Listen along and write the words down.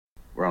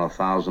We're on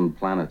 1,000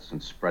 planets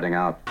and spreading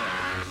out.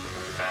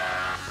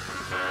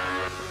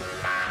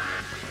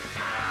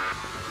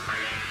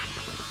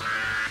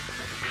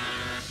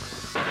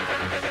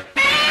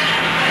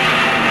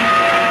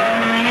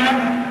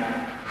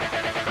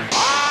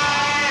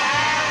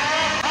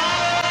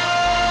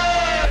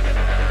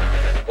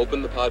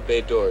 Open the pod bay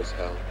doors,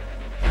 Hal.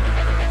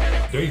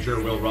 Danger,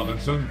 Will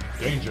Robinson.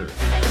 Danger.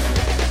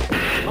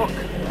 Look,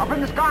 up in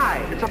the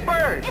sky. It's a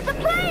bird. It's a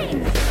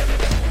plane.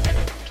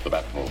 To the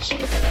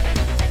Batmobiles.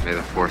 May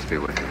the Force be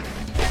with you.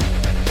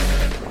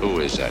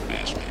 Who is that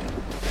masked man?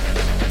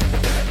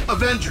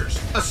 Avengers,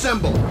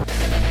 assemble.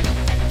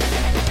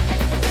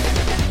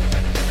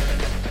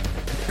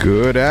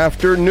 Good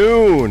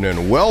afternoon,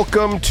 and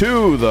welcome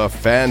to the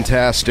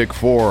Fantastic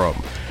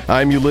Forum.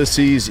 I'm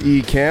Ulysses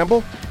E.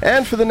 Campbell,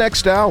 and for the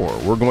next hour,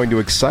 we're going to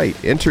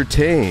excite,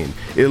 entertain,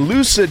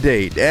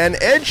 elucidate, and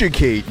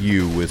educate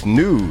you with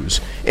news,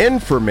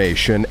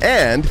 information,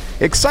 and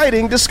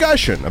exciting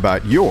discussion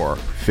about your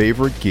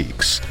favorite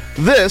geeks.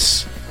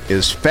 This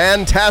is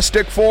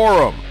Fantastic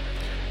Forum.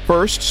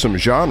 First, some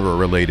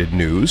genre-related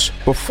news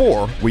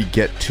before we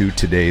get to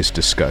today's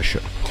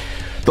discussion.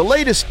 The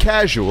latest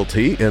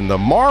casualty in the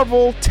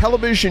Marvel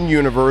television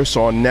universe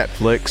on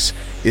Netflix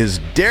is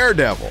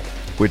Daredevil,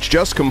 which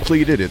just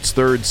completed its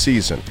third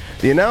season.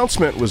 The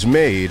announcement was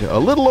made a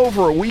little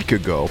over a week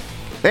ago,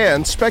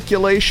 and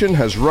speculation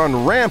has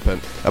run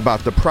rampant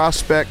about the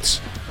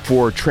prospects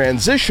for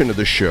transition of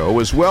the show,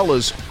 as well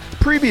as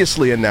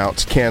previously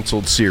announced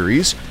canceled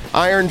series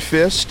Iron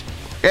Fist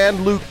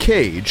and Luke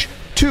Cage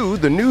to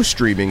the new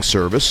streaming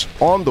service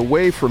on the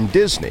way from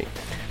Disney.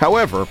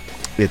 However,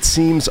 it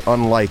seems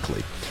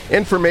unlikely.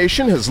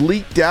 Information has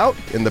leaked out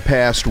in the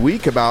past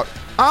week about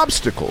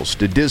obstacles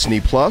to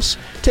Disney Plus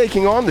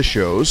taking on the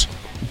shows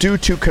due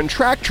to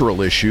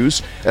contractual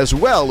issues, as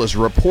well as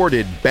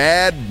reported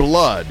bad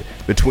blood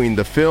between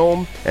the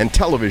film and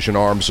television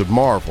arms of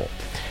Marvel.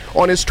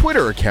 On his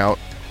Twitter account,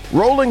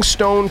 Rolling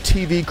Stone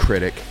TV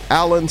critic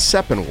Alan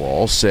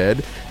Sepinwall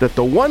said that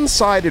the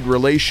one-sided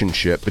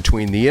relationship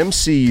between the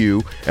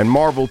MCU and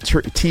Marvel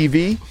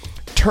TV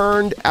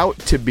turned out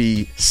to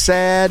be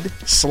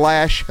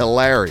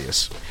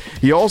sad/hilarious.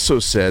 He also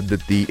said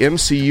that the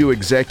MCU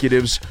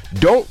executives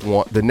don't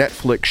want the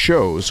Netflix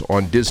shows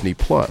on Disney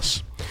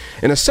Plus.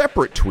 In a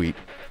separate tweet,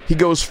 he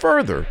goes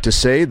further to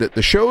say that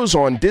the shows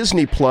on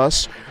Disney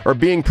Plus are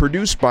being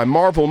produced by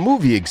Marvel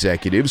movie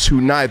executives who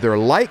neither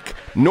like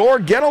nor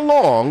get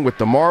along with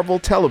the Marvel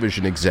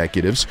television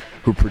executives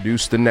who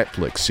produced the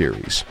Netflix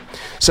series.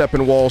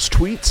 Sepinwall's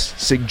tweets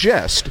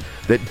suggest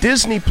that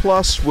Disney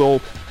Plus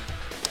will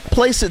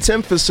place its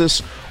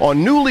emphasis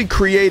on newly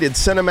created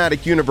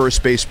cinematic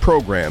universe-based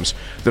programs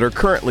that are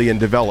currently in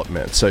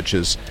development, such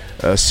as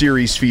a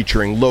series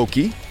featuring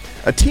Loki,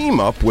 a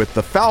team-up with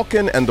the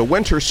Falcon and the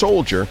Winter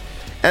Soldier,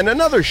 and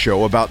another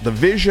show about the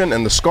Vision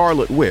and the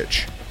Scarlet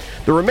Witch.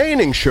 The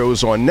remaining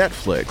shows on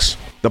Netflix,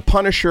 The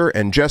Punisher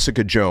and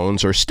Jessica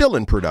Jones, are still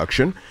in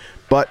production,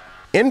 but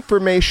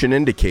information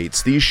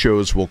indicates these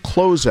shows will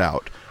close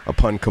out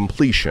upon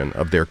completion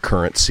of their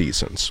current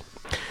seasons.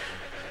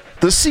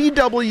 The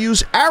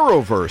CW's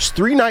Arrowverse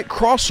three-night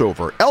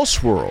crossover,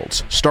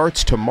 Elseworlds,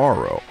 starts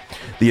tomorrow.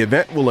 The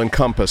event will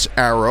encompass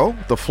Arrow,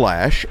 The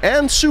Flash,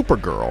 and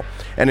Supergirl,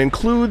 and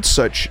includes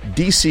such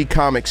DC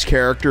Comics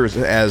characters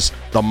as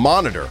the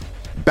Monitor,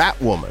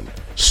 Batwoman,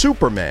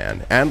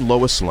 Superman, and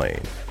Lois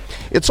Lane.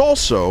 It's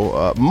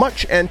also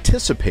much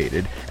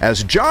anticipated,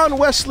 as John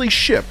Wesley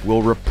Shipp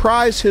will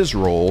reprise his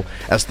role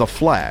as the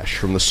Flash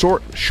from the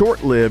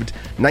short-lived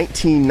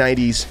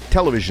 1990s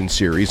television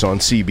series on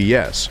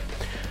CBS.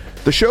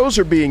 The shows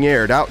are being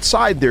aired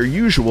outside their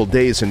usual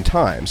days and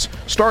times,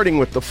 starting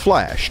with The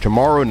Flash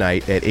tomorrow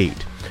night at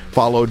 8,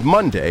 followed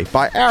Monday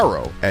by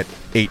Arrow at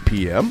 8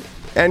 p.m.,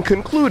 and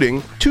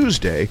concluding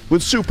Tuesday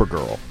with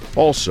Supergirl,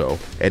 also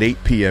at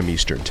 8 p.m.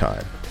 Eastern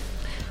Time.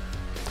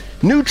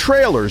 New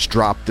trailers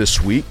dropped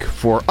this week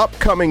for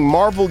upcoming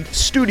Marvel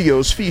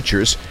Studios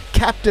features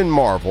Captain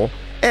Marvel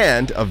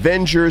and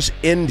Avengers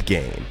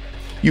Endgame.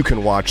 You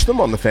can watch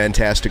them on the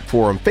Fantastic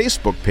Forum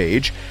Facebook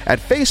page at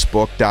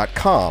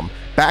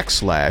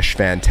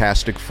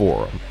facebook.com/Fantastic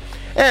Forum.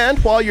 And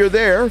while you're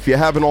there, if you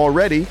haven't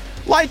already,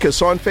 like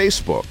us on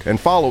Facebook and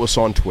follow us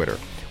on Twitter.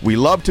 We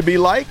love to be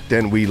liked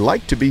and we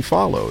like to be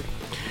followed.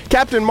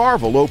 Captain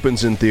Marvel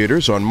opens in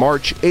theaters on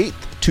March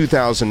 8th,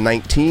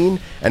 2019,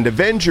 and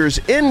Avengers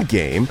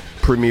Endgame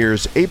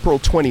premieres April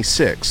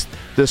 26th,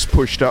 this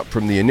pushed up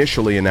from the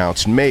initially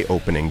announced May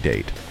opening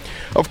date.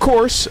 Of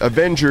course,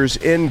 Avengers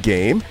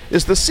Endgame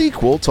is the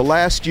sequel to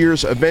last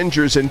year's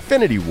Avengers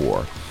Infinity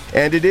War,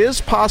 and it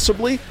is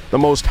possibly the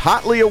most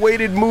hotly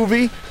awaited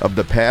movie of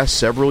the past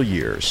several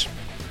years.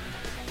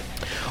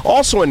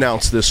 Also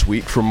announced this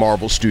week from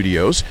Marvel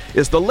Studios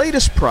is the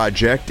latest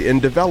project in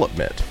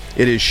development.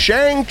 It is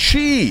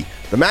Shang-Chi,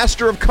 the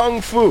Master of Kung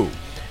Fu,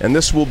 and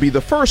this will be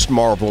the first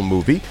Marvel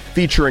movie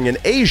featuring an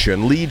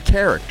Asian lead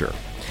character.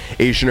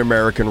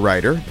 Asian-American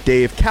writer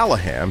Dave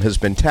Callaham has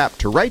been tapped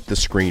to write the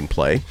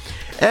screenplay,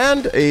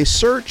 And a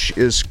search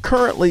is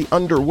currently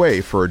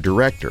underway for a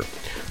director.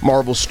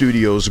 Marvel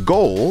Studios'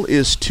 goal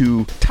is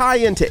to tie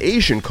into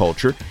Asian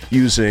culture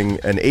using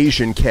an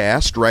Asian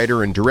cast,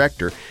 writer, and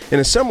director in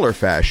a similar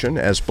fashion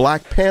as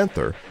Black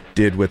Panther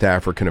did with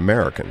African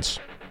Americans.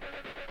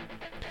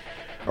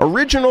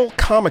 Original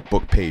comic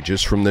book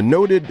pages from the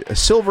noted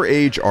Silver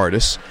Age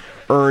artists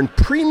earned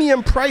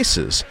premium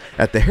prices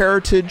at the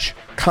Heritage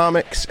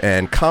Comics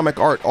and Comic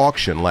Art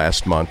Auction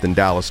last month in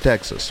Dallas,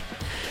 Texas.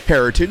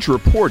 Heritage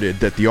reported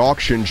that the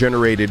auction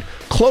generated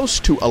close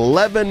to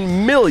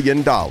 $11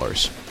 million.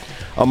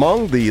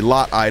 Among the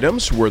lot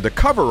items were the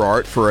cover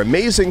art for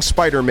Amazing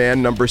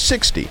Spider-Man number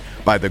 60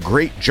 by the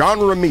great John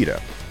Romita,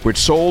 which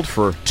sold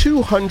for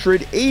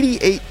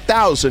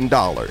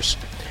 $288,000,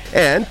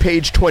 and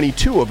page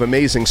 22 of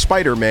Amazing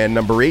Spider-Man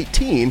number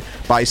 18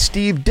 by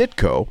Steve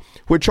Ditko,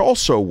 which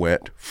also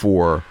went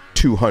for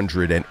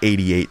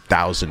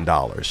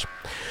 $288,000.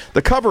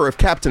 The cover of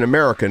Captain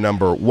America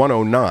number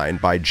 109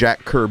 by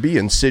Jack Kirby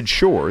and Sid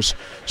Shores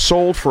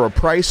sold for a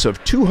price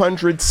of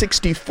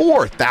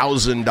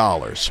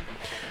 $264,000.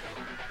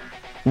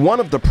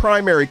 One of the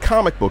primary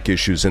comic book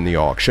issues in the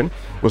auction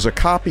was a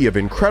copy of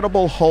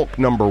Incredible Hulk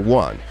number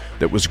 1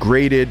 that was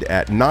graded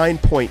at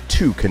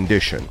 9.2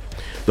 condition.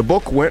 The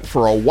book went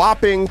for a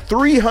whopping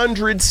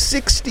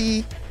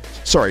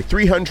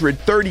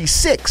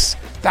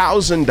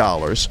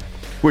 $336,000,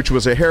 which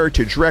was a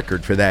Heritage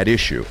record for that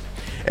issue.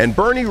 And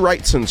Bernie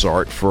Wrightson's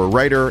art for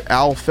writer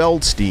Al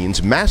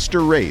Feldstein's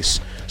Master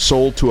Race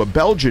sold to a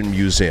Belgian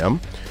museum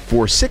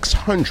for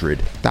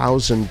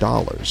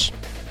 $600,000.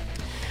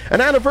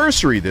 An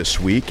anniversary this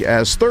week,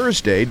 as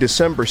Thursday,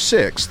 December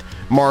 6th,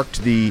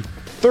 marked the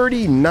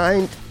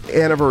 39th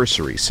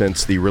anniversary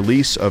since the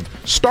release of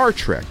Star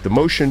Trek, the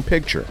motion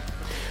picture.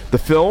 The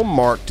film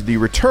marked the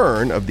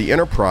return of the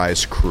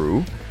Enterprise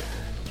crew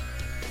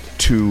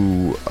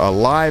to a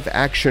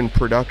live-action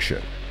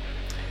production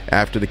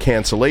after the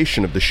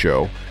cancellation of the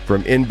show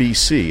from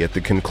NBC at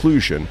the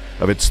conclusion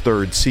of its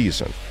third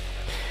season.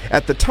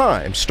 At the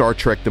time, Star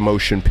Trek the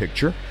Motion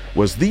Picture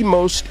was the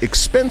most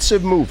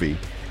expensive movie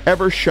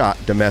ever shot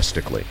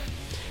domestically,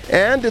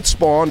 and it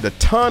spawned a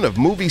ton of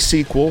movie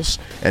sequels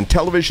and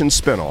television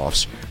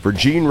spin-offs for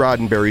Gene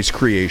Roddenberry's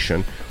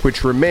creation,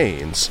 which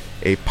remains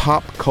a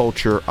pop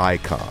culture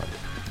icon.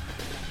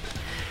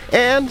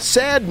 And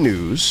sad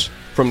news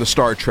from the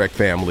Star Trek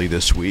family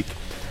this week,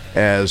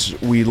 as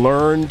we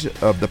learned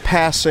of the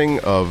passing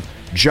of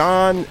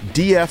John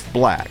D.F.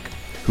 Black,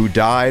 who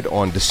died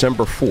on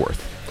December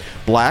 4th.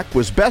 Black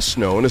was best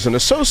known as an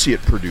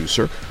associate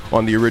producer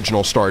on the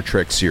original Star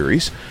Trek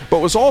series,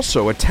 but was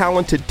also a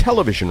talented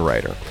television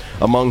writer.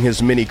 Among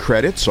his many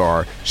credits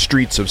are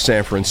Streets of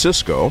San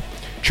Francisco,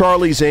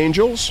 Charlie's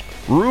Angels,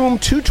 Room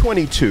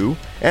 222,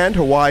 and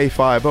Hawaii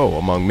Five-0,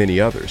 among many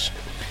others.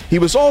 He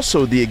was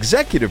also the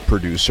executive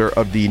producer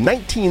of the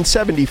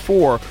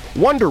 1974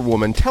 Wonder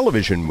Woman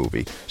television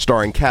movie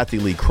starring Kathy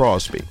Lee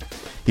Crosby.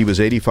 He was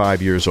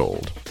 85 years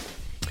old.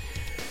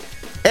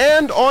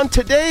 And on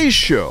today's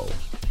show,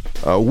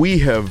 we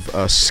have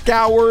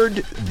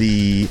scoured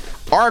the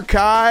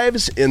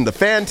archives in the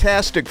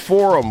Fantastic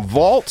Forum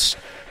vaults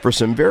for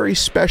some very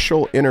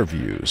special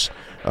interviews.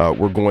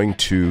 We're going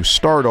to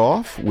start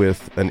off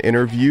with an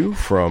interview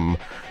from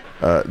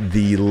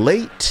the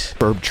late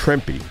Herb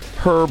Trimpe.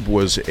 Herb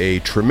was a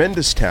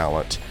tremendous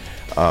talent,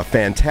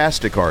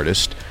 fantastic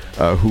artist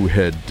who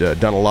had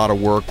done a lot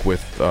of work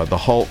with the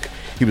Hulk.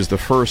 He was the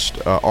first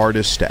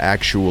artist to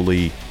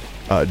actually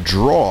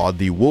draw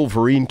the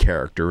Wolverine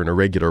character in a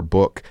regular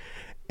book,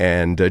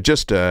 and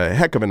just a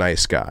heck of a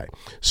nice guy.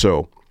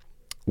 So,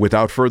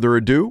 without further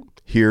ado,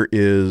 here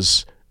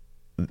is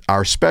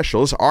our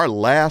specials, our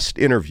last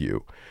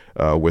interview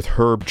with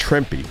Herb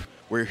Trimpe.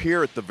 We're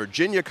here at the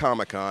Virginia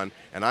Comic-Con,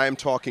 and I am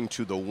talking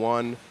to the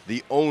one,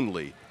 the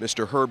only,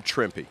 Mr. Herb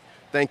Trimpe.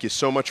 Thank you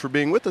so much for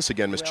being with us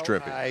again, Mr.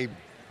 Trimpe.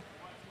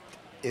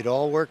 It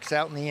all works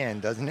out in the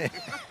end, doesn't it?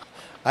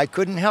 I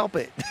couldn't help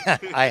it.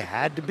 I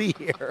had to be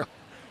here.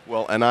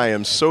 Well, and I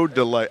am so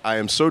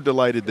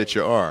delighted that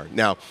you are.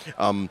 Now,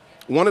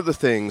 one of the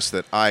things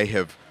that I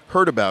have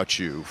heard about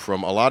you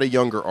from a lot of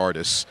younger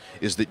artists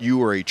is that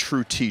you are a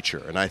true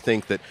teacher, and I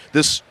think that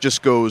this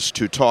just goes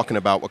to talking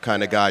about what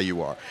kind of guy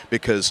you are,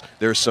 because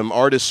there's some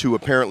artists who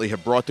apparently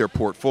have brought their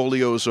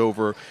portfolios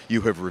over,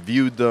 you have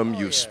reviewed them,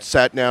 you've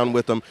sat down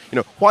with them. You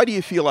know, why do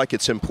you feel like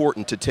it's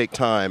important to take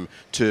time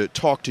to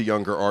talk to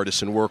younger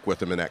artists and work with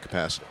them in that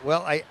capacity?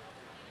 Well,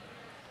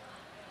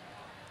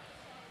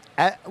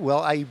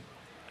 I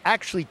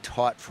actually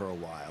taught for a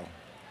while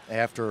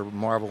after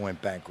Marvel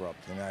went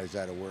bankrupt and I was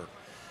out of work.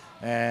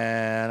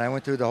 And I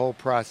went through the whole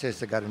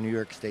process. I got a New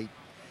York State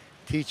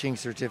teaching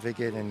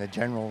certificate in the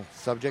general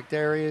subject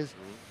areas.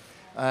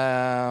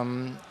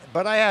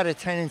 But I had a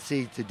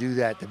tendency to do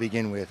that to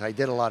begin with. I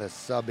did a lot of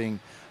subbing.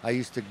 I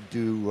used to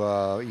do,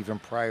 even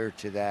prior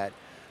to that,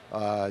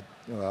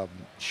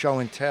 show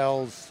and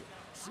tells,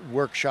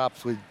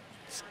 workshops with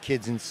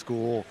kids in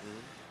school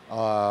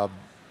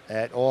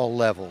at all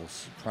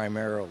levels,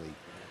 primarily.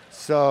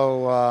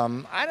 So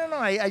I don't know.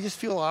 I just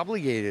feel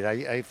obligated.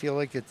 I feel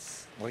like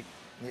it's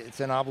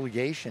an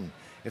obligation.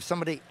 If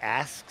somebody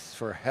asks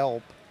for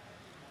help,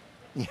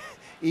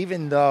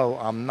 even though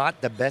I'm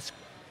not the best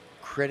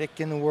critic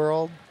in the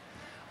world,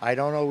 I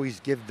don't always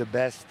give the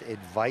best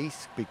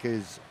advice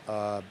because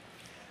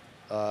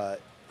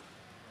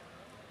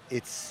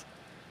it's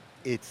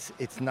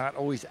not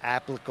always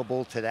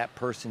applicable to that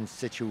person's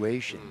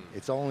situation.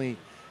 It's only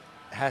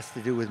has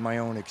to do with my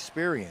own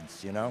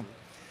experience, you know.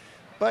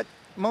 But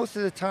most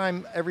of the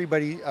time,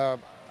 everybody, I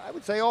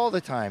would say all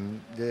the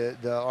time,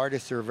 the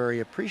artists are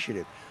very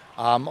appreciative.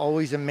 I'm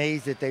always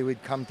amazed that they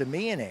would come to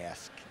me and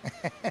ask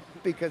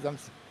because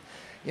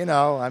you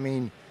know, I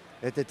mean,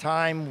 at the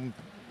time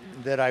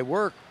that I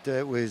worked,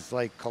 it was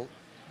like,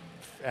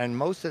 and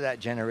most of that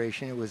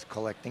generation, it was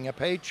collecting a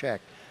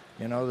paycheck.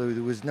 You know,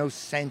 there was no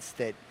sense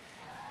that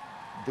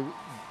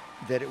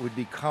it would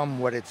become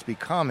what it's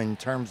become in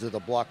terms of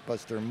the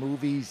blockbuster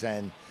movies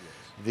and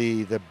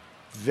the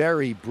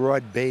very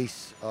broad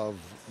base of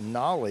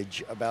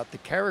knowledge about the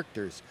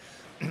characters.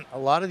 A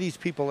lot of these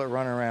people that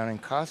run around in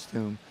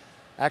costume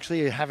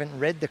actually haven't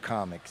read the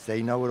comics.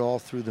 They know it all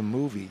through the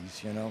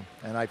movies, you know,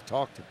 and I've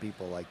talked to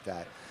people like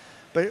that.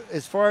 But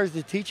as far as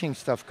the teaching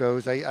stuff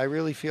goes, I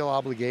really feel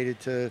obligated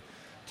to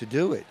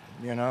do it,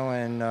 you know,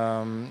 and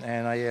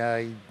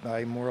I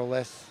more or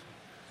less,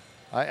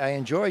 I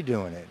enjoy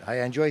doing it.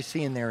 I enjoy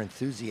seeing their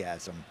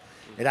enthusiasm.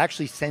 It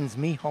actually sends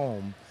me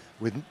home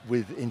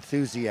with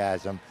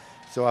enthusiasm.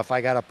 So if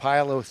I got a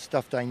pile of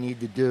stuff that I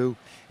need to do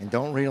and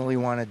don't really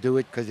want to do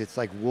it because it's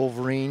like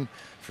Wolverine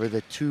for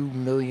the 2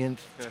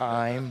 millionth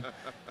time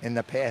in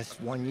the past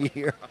 1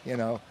 year, you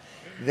know,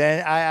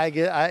 then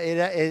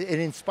it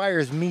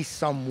inspires me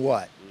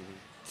somewhat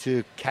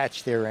to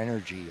catch their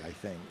energy.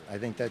 I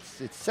think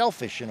it's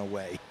selfish in a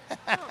way.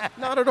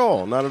 Not at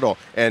all, not at all.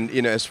 And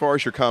you know, as far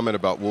as your comment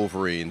about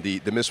Wolverine, the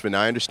Misfit,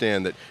 I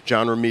understand that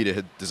John Romita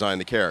had designed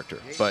the character,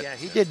 but yeah,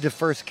 he did the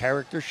first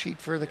character sheet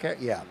for the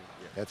character. Yeah.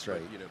 That's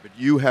right. But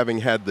you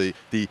having had the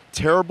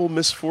terrible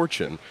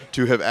misfortune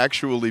to have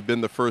actually been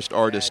the first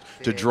artist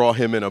to draw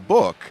him in a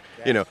book,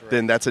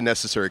 then that's a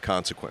necessary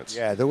consequence.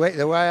 Yeah, the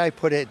way I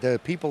put it, the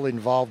people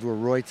involved were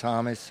Roy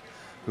Thomas,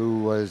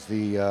 who was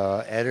the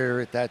editor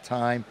at that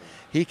time.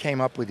 He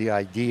came up with the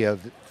idea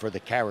for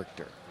the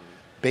character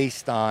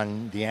based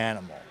on the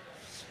animal.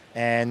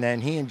 And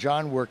then he and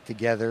John worked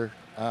together,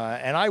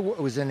 and I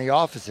was in the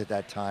office at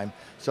that time,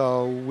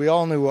 so we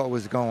all knew what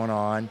was going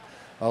on.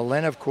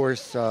 Len, of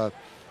course, was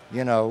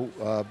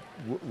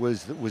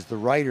the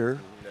writer.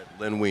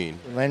 Len Wein.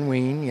 Len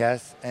Wein,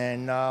 yes.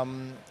 And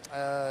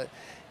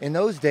in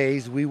those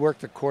days, we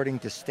worked according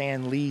to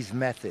Stan Lee's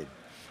method,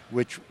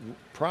 which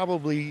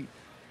probably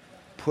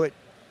put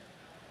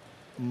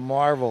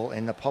Marvel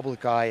in the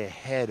public eye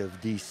ahead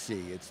of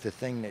DC. It's the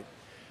thing that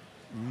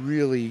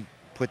really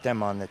put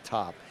them on the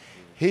top.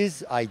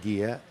 His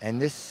idea,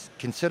 and this,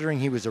 considering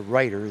he was a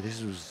writer,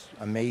 this was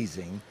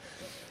amazing.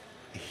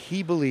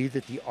 He believed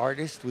that the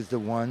artist was the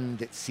one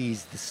that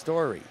sees the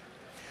story.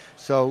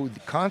 So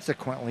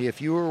consequently,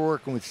 if you were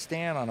working with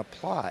Stan on a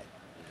plot,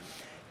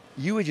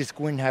 you would just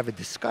go in and have a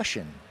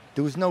discussion.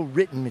 There was no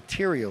written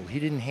material. He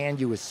didn't hand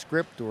you a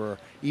script or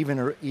even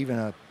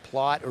a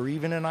plot or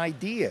even an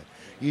idea.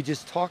 You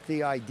just talked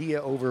the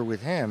idea over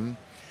with him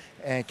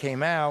and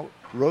came out,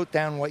 wrote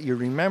down what you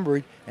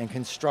remembered, and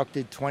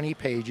constructed 20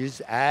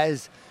 pages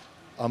as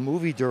a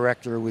movie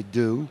director would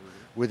do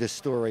with a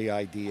story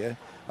idea.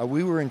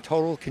 We were in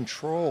total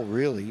control,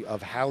 really,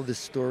 of how the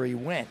story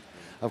went.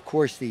 Of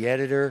course, the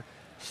editor,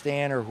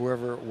 Stan, or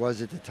whoever it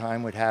was at the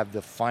time, would have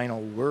the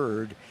final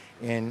word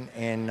in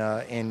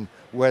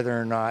whether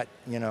or not,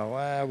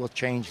 we'll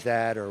change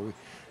that, or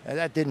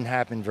that didn't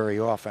happen very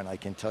often, I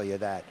can tell you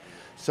that.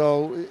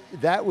 So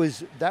that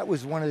was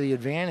one of the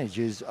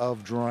advantages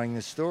of drawing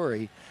the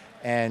story,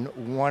 and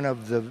one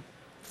of the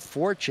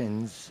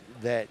fortunes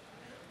that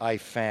I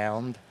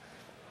found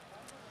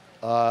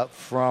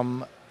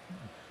from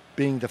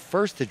being the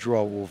first to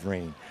draw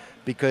Wolverine,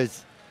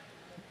 because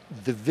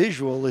the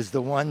visual is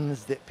the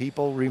ones that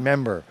people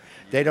remember.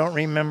 They don't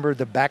remember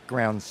the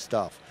background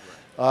stuff.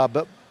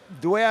 But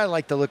the way I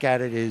like to look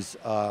at it is,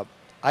 I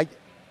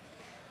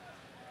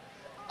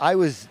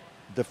was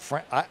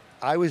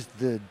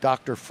the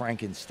Dr.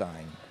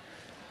 Frankenstein.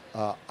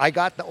 I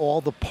got all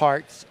the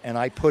parts and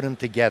I put them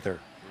together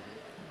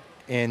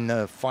in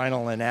the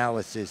final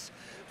analysis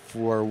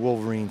for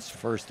Wolverine's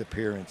first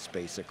appearance,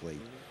 basically.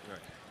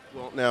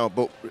 Well, now,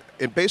 but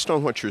based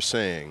on what you're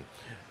saying,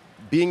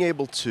 being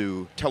able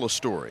to tell a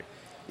story,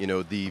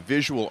 the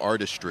visual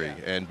artistry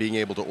and being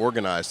able to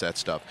organize that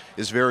stuff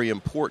is very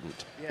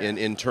important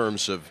in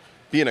terms of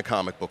being a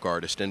comic book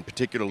artist, and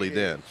particularly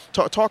then.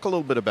 Talk a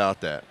little bit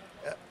about that.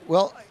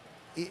 Well,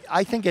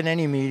 I think in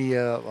any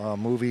media,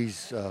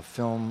 movies,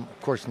 film,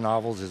 of course,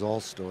 novels is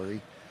all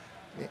story.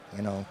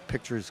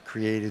 Pictures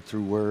created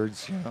through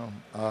words.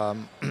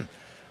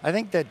 I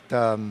think that,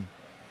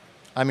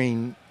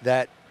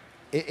 that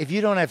if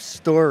you don't have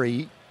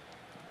story,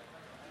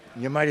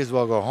 you might as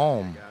well go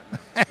home.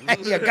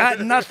 You got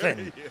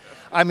nothing.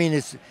 I mean,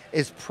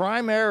 as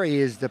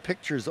primary as the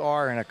pictures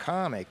are in a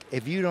comic,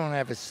 if you don't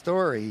have a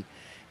story,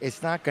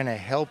 it's not going to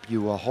help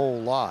you a whole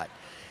lot.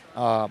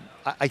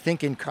 I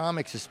think in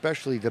comics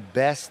especially, the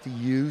best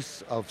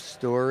use of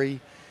story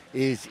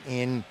is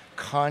in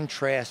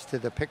contrast to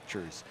the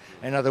pictures.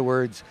 In other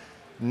words,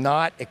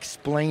 not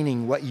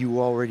explaining what you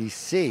already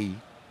see,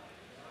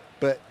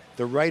 but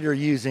the writer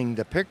using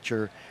the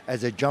picture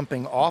as a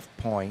jumping off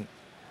point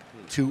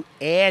to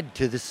add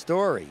to the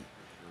story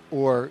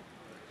or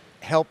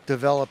help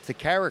develop the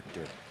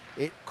character.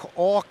 It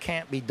all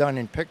can't be done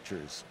in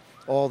pictures,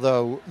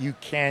 although you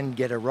can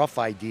get a rough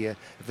idea.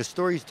 If a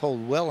story's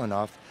told well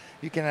enough,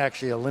 you can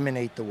actually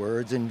eliminate the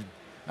words. And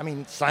I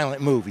mean,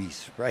 silent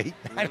movies, right?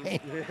 I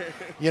mean,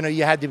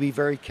 you had to be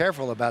very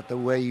careful about the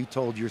way you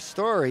told your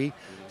story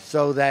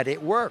so that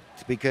it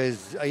worked,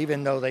 because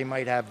even though they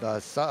might have a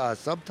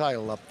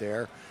subtitle up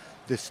there,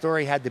 the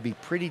story had to be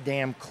pretty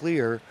damn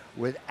clear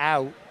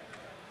without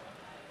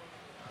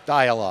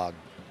dialogue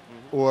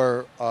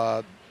or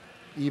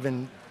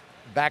even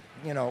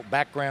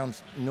background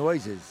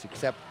noises,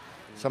 except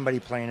somebody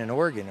playing an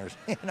organ or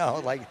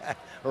like that,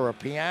 or a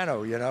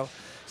piano.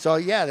 So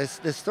yeah,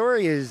 the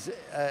story is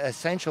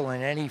essential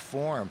in any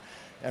form,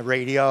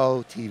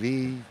 radio,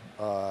 TV.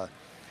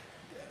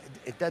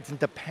 It doesn't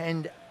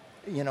depend,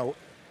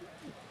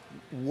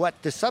 what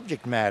the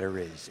subject matter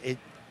is. It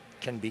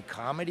can be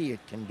comedy,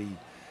 it can be,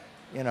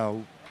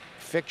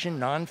 fiction,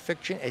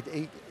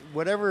 nonfiction,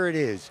 whatever it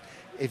is.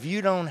 If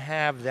you don't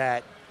have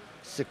that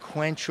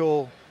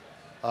sequential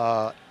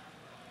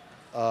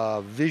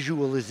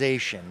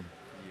visualization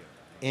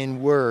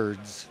in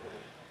words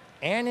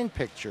and in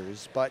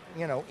pictures, but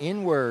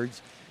in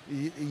words,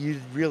 you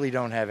really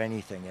don't have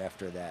anything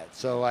after that.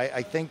 So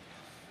I think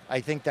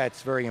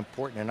that's very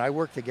important. And I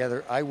worked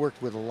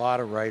with a lot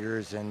of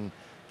writers, and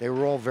they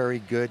were all very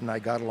good, and I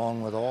got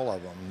along with all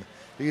of them.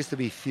 There used to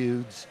be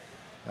feuds.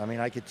 I mean,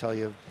 I could tell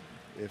you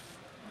if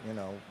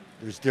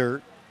there's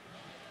dirt.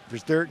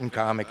 There's dirt in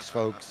comics,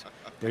 folks.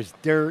 There's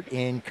dirt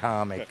in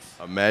comics.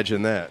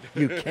 Imagine that.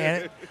 You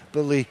can't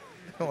believe.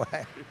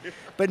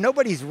 But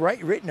nobody's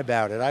written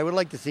about it. I would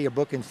like to see a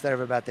book instead of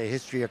about the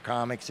history of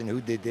comics and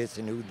who did this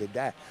and who did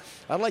that.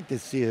 I'd like to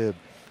see a,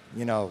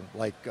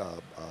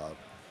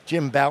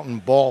 Jim Bouton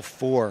Ball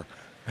 4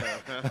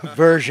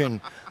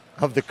 version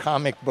of the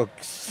comic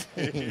books.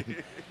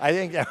 I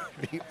think that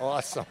would be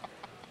awesome.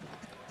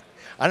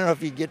 I don't know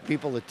if you get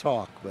people to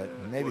talk, but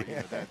maybe.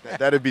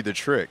 That'd be the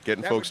trick,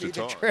 getting folks to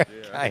talk. Trick.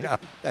 Yeah. I know.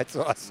 That's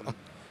awesome.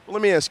 Well,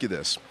 let me ask you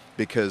this,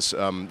 because,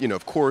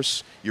 of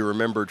course, you're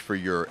remembered for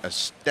your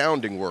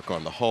astounding work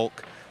on the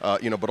Hulk,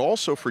 but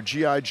also for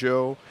G.I.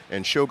 Joe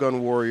and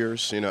Shogun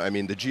Warriors.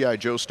 The G.I.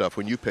 Joe stuff,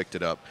 when you picked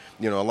it up,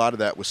 a lot of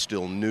that was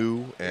still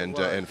new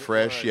and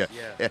fresh. Yeah.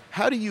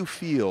 How do you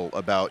feel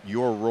about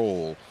your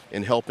role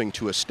in helping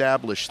to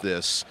establish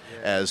this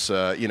as,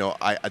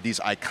 these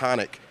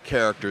iconic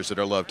characters that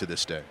are loved to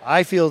this day?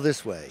 I feel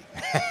this way.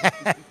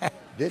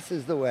 This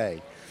is the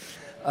way.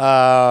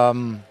 As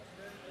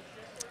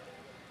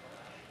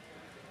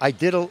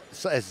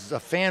a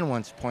fan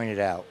once pointed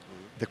out,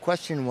 the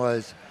question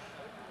was,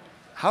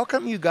 how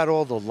come you got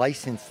all the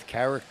licensed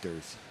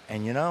characters?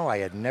 And I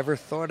had never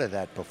thought of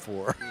that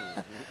before.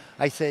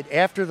 I said,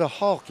 after the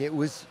Hulk, it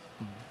was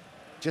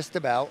just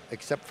about,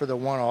 except for the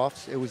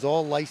one-offs, it was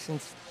all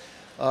licensed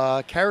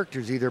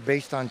characters, either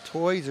based on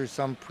toys or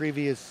some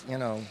previous,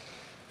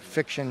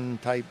 fiction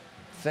type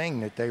thing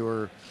that they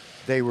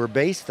were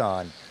based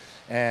on.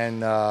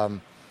 And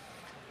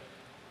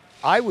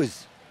I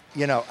was,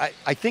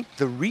 I think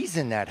the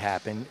reason that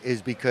happened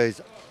is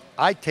because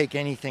I'd take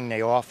anything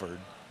they offered,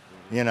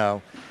 and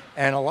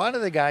a lot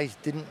of the guys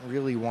didn't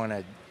really want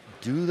to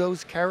do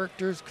those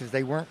characters because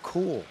they weren't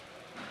cool.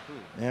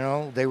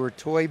 They were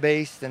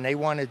toy-based, and they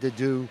wanted to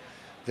do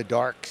the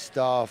dark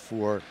stuff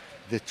or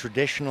the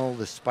traditional,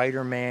 the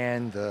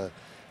Spider-Man, the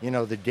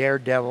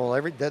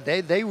Daredevil.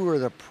 They were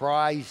the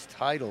prize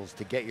titles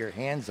to get your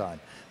hands on.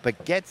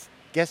 But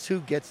guess who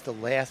gets the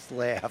last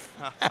laugh?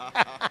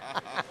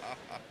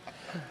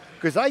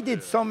 Because I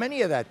did so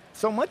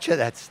much of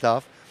that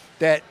stuff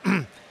that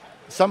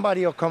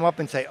somebody will come up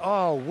and say,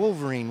 "Oh,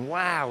 Wolverine,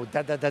 wow,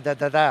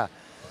 da-da-da-da-da-da.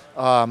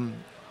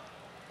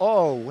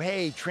 Oh,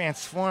 hey,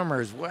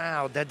 Transformers,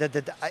 wow,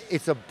 da-da-da-da."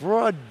 It's a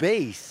broad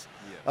base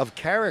of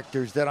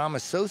characters that I'm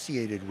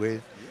associated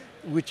with,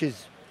 which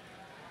is,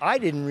 I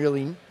didn't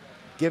really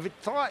give it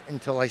thought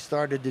until I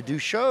started to do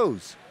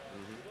shows.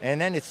 And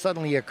then it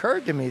suddenly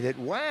occurred to me that,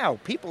 wow,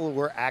 people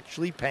were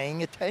actually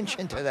paying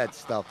attention to that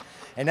stuff.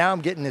 And now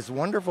I'm getting this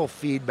wonderful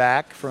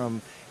feedback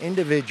from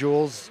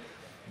individuals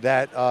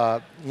that,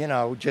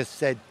 just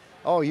said,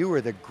 "Oh, you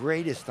were the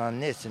greatest on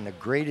this and the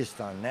greatest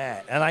on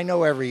that." And I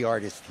know every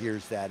artist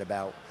hears that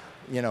about,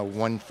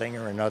 one thing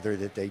or another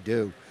that they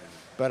do.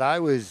 But I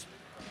was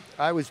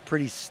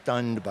pretty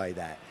stunned by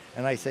that.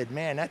 And I said,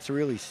 "Man, that's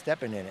really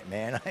stepping in it,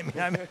 man."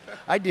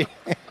 I did.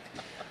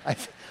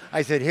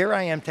 I said, here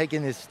I am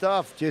taking this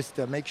stuff just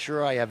to make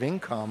sure I have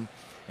income.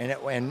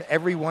 And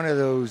every one of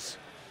those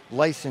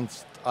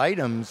licensed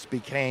items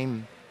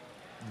became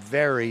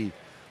very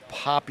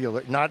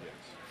popular, not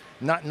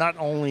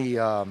only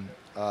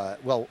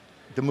well,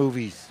 the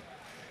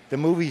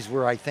movies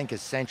were, I think,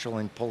 essential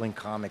in pulling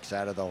comics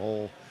out of the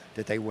hole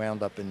that they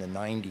wound up in the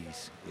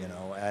 90s, you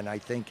know, and I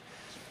think,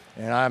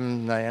 and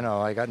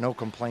I got no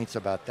complaints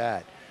about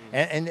that.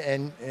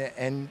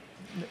 And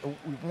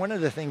one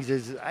of the things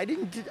is I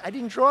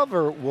didn't draw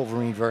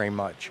Wolverine very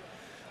much.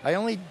 I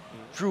only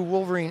drew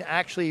Wolverine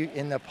actually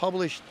in the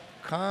published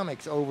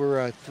comics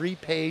over a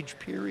 3-page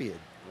period.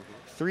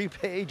 3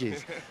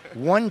 pages.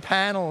 One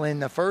panel in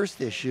the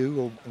first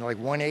issue, like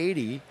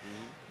 180.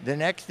 The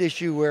next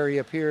issue where he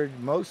appeared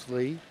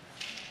mostly,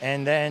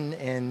 and then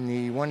in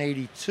the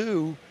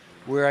 182,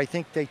 where I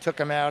think they took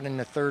him out in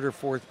the 3rd or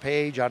 4th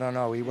page. I don't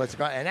know. He was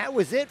gone, and that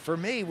was it for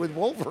me with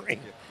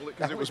Wolverine.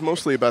 Because it was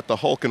mostly about the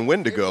Hulk and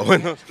Wendigo.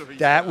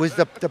 That was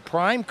the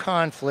prime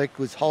conflict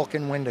was Hulk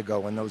and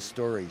Wendigo in those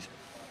stories.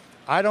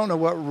 I don't know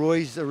what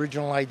Roy's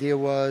original idea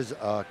was.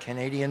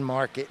 Canadian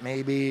market,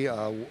 maybe.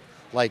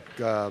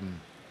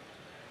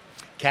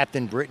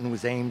 Captain Britain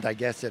was aimed, I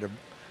guess, at a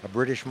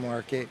British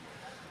market,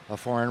 a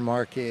foreign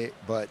market.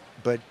 But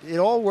it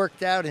all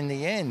worked out in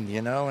the end,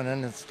 you know. And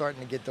then it's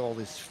starting to get to all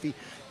this.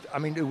 I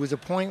mean, it was a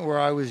point where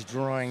I was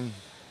drawing.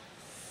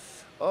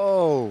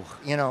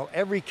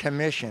 Every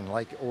commission,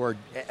 or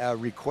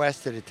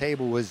request at a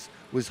table was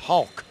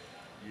Hulk.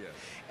 Yes.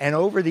 And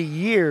over the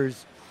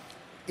years,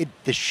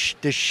 the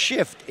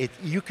shift,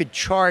 you could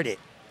chart it,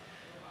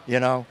 you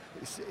know.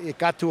 It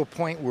got to a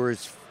point where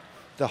it's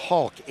the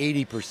Hulk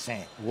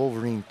 80%,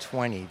 Wolverine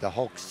 20%, the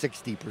Hulk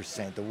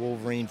 60%, the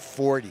Wolverine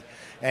 40%,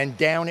 and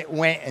down it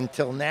went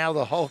until now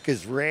the Hulk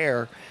is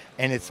rare,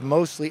 and it's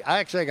mostly.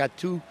 I got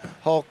 2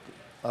 Hulk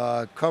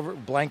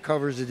blank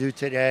covers to do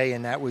today,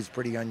 and that was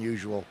pretty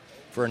unusual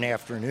for an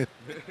afternoon.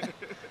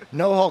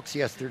 No Hulks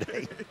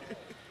yesterday.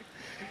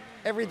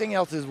 Everything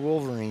else is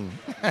Wolverine.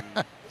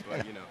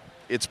 But, you know,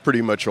 it's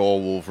pretty much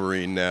all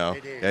Wolverine now.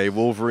 It is. Hey,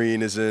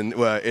 Wolverine is in.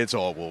 Well, it's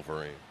all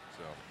Wolverine.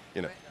 So,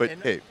 you know. But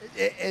hey.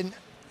 And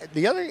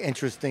the other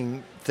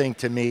interesting thing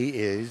to me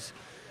is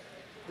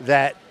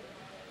that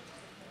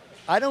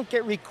I don't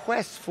get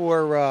requests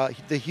for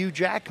the Hugh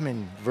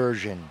Jackman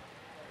version.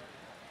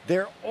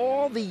 They're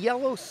all the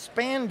yellow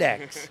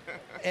spandex.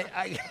 And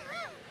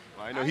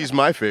I know he's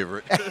my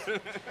favorite.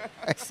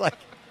 It's like,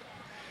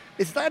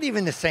 it's not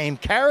even the same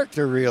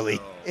character, really.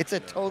 No, it's a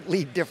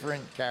totally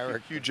different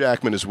character. Hugh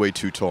Jackman is way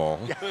too tall.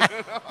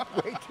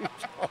 Way too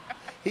tall.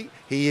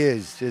 He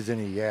is, isn't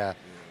he? Yeah.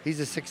 He's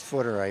a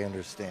 6-footer, I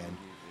understand.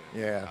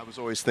 Yeah. I was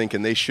always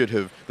thinking they should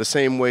have, the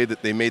same way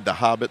that they made the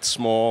Hobbit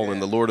small in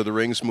the Lord of the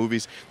Rings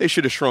movies, they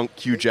should have shrunk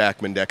Hugh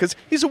Jackman down, because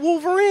he's a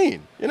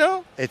Wolverine, you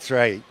know? It's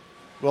right.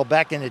 Well,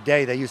 back in the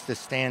day, they used to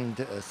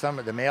stand some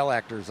of the male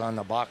actors on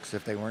the box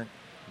if they weren't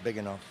big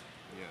enough.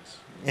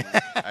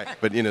 Yes.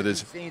 But, you know,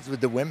 there's scenes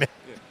with the women.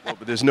 Well,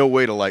 but there's no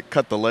way to,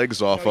 cut the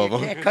legs off of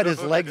him. You can't cut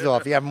his legs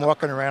off. You have him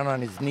walking around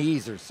on his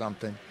knees or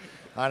something.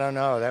 I don't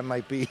know. That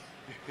might be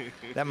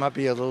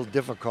a little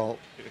difficult.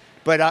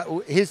 But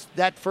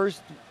that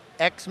first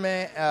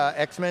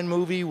X-Men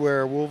movie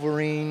where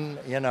Wolverine,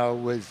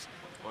 was.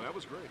 Oh, that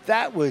was great.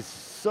 That was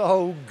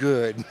so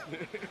good.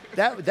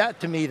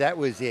 that to me, that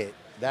was it.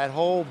 That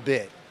whole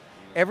bit,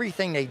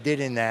 everything they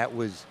did in that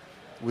was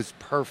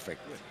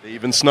perfect. They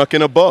even snuck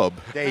in a bub.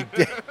 They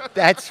did.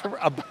 That's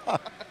a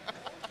bub.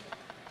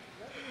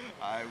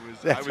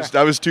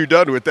 I was too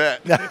done with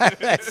that.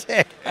 That's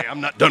it. Hey, I'm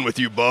not done with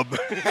you, bub.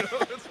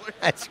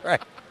 That's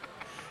right.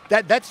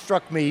 That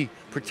struck me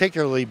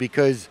particularly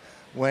because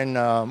when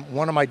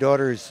one of my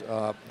daughter's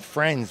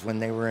friends, when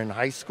they were in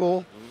high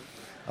school,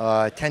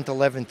 10th,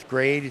 11th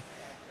grade,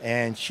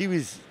 and she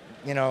was,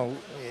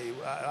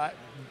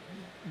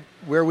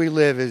 where we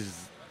live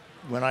is,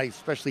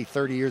 especially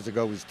 30 years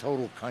ago, was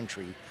total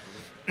country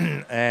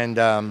and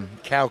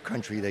cow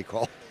country, they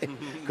call it,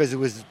 because it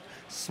was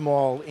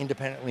small,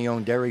 independently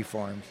owned dairy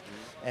farms.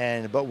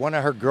 But one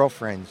of her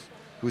girlfriends,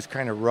 who was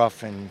kind of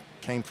rough and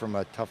came from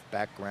a tough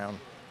background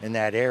in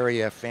that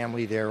area,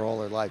 family there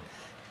all her life,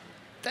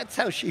 that's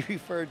how she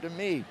referred to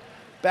me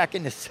back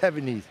in the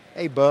 70s.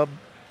 Hey, bub,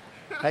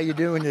 how you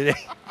doing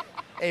today?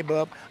 Hey,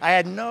 bub. I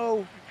had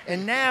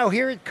and now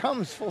here it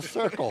comes full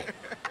circle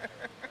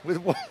with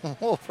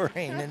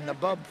Wolverine and the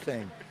bub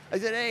thing. I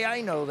said, hey,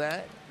 I know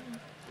that.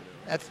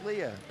 That's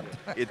Leah.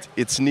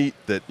 It's neat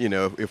that,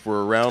 if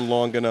we're around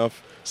long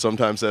enough,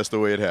 sometimes that's the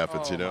way it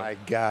happens, Oh, my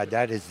God,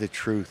 that is the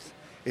truth.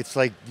 It's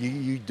like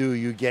you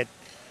get,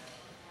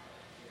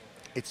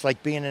 it's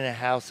like being in a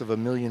house of a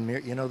million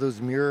mirrors.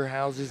 Those mirror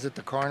houses at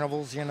the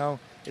carnivals,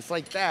 It's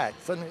like that.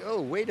 Suddenly,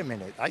 oh, wait a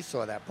minute, I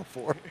saw that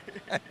before,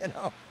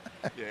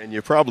 Yeah, and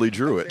you probably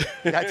drew it.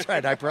 That's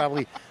right.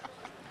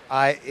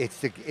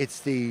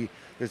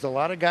 There's a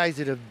lot of guys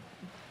that have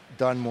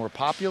done more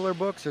popular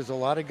books. There's a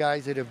lot of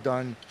guys that have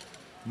done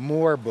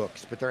more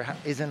books, but there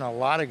isn't a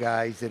lot of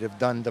guys that have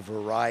done the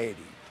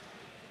variety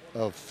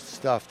of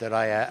stuff that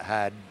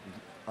I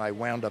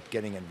wound up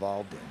getting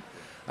involved in.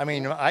 I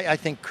mean, I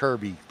think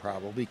Kirby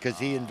probably, because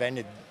he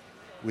invented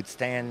with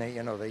Stan,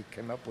 they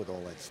came up with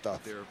all that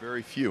stuff. There are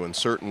very few, and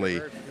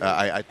certainly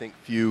I think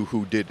few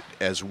who did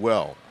as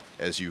well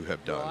as you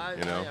have done.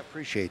 Well, I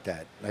appreciate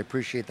that. I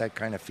appreciate that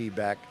kind of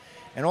feedback,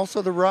 and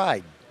also the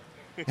ride.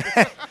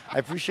 I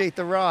appreciate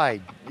the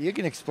ride. You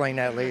can explain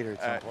that later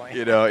at some point.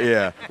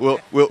 Yeah.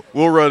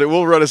 We'll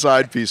run a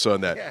side piece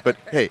on that. But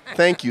hey,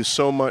 thank you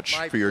so much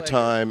for your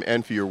time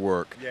and for your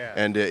work. Yeah.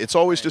 And it's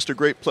always just a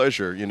great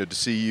pleasure, to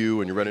see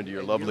you and you run into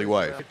your lovely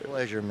wife. My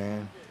pleasure,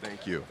 man.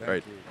 Thank you. All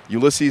right.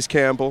 Ulysses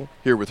Campbell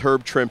here with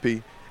Herb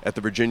Trimpe at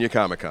the Virginia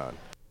Comic-Con.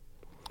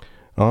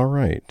 All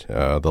right.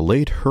 The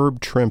late Herb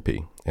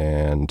Trimpe.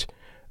 And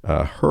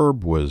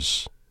Herb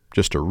was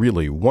just a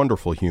really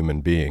wonderful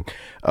human being.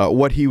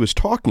 What he was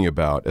talking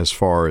about as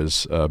far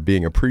as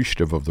being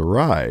appreciative of the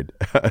ride,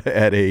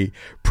 at a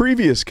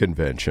previous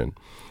convention,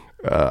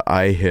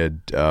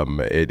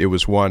 it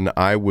was one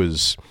I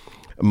was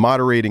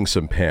moderating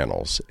some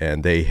panels,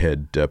 and they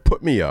had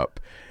put me up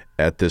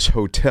at this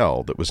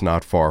hotel that was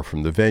not far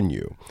from the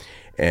venue.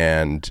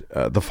 And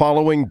the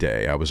following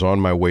day, I was on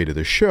my way to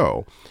the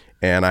show,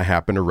 and I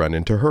happened to run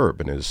into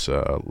Herb and his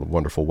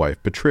wonderful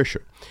wife, Patricia.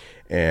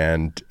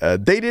 And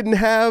they didn't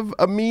have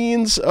a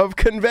means of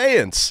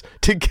conveyance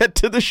to get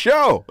to the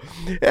show.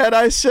 And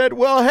I said,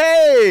 well,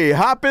 hey,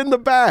 hop in the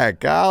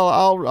back.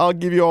 I'll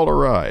give you all a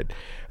ride.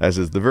 As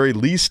is the very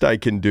least I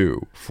can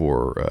do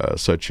for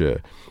such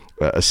a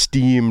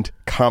esteemed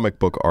comic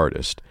book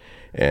artist.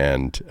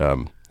 And,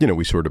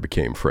 we sort of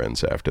became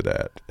friends after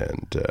that.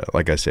 And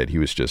like I said, he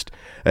was just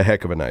a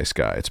heck of a nice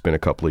guy. It's been a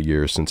couple of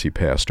years since he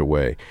passed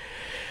away.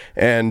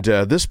 And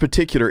this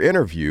particular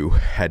interview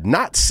had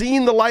not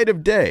seen the light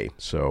of day,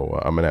 so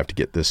I'm going to have to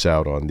get this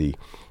out on the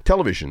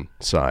television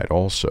side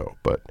also.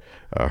 But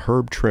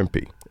Herb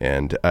Trimpe,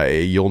 and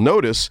you'll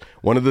notice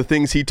one of the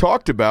things he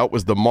talked about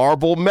was the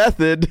marble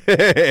method,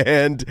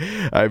 and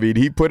I mean,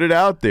 he put it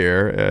out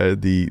there.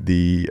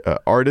 The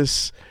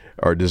artists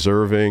are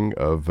deserving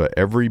of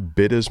every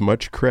bit as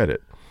much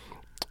credit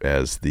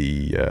as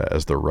the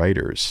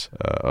writers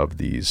of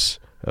these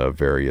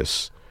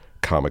various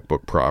comic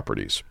book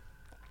properties.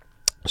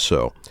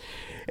 So,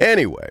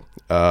 anyway,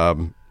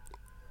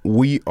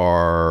 we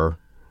are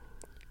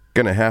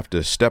going to have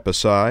to step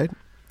aside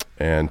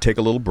and take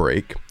a little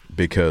break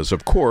because,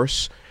 of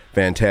course,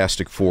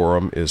 Fantastic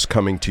Forum is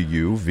coming to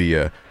you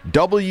via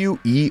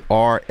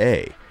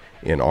WERA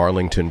in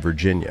Arlington,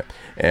 Virginia.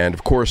 And,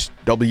 of course,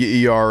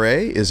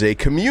 WERA is a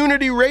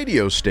community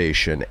radio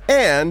station,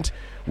 and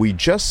we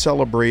just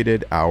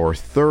celebrated our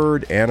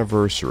 3rd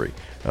anniversary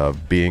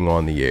of being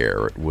on the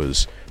air. It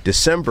was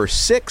December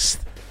 6th,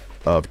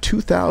 of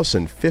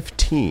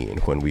 2015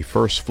 when we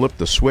first flipped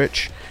the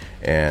switch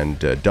and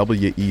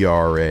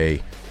WERA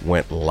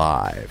went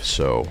live.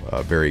 So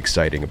very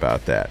exciting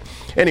about that.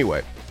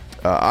 Anyway,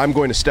 I'm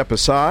going to step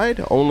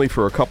aside only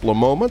for a couple of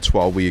moments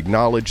while we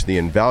acknowledge the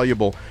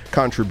invaluable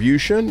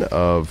contribution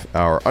of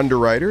our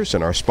underwriters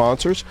and our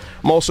sponsors.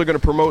 I'm also going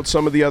to promote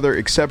some of the other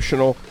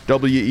exceptional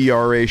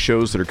WERA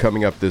shows that are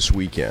coming up this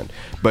weekend.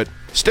 But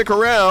stick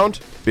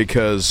around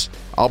because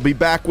I'll be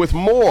back with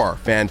more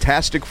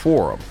Fantastic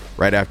Forum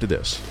right after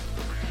this.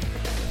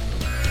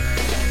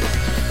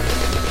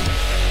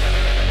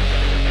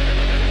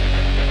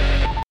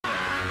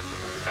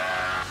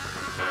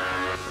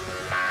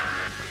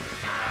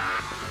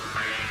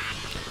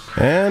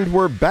 And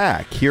we're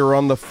back here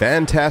on the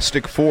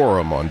Fantastic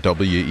Forum on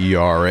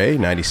WERA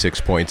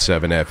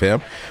 96.7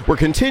 FM. We're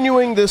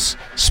continuing this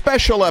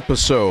special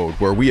episode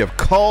where we have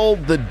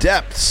culled the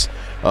depths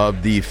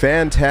of the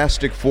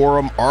Fantastic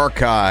Forum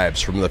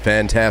archives from the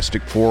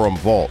Fantastic Forum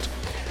vault.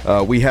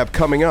 We have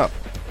coming up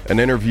an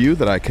interview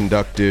that I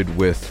conducted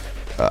with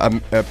a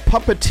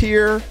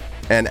puppeteer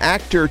and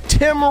actor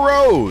Tim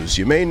Rose.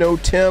 You may know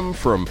Tim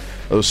from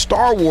those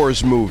Star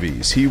Wars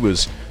movies. He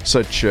was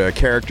such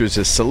characters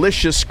as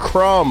Salacious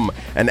Crumb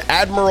and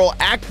Admiral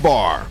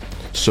Ackbar.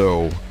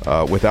 So,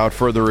 without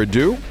further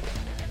ado,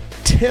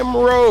 Tim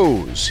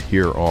Rose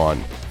here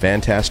on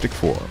Fantastic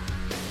Forum.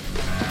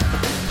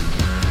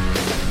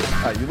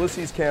 Hi,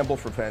 Ulysses Campbell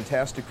for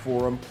Fantastic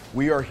Forum.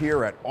 We are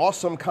here at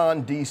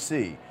AwesomeCon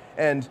DC.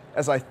 And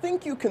as I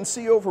think you can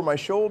see over my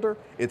shoulder,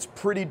 it's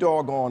pretty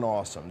doggone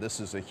awesome. This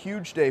is a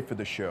huge day for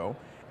the show,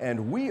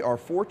 and we are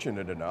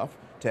fortunate enough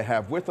to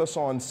have with us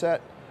on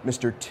set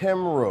Mr.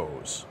 Tim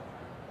Rose.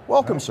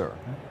 Welcome, sir.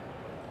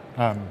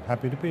 I'm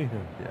happy to be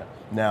here. Yeah.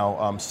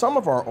 Now, some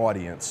of our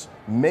audience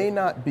may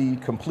not be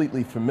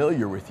completely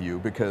familiar with you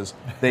because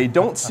they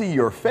don't see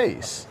your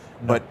face,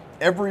 but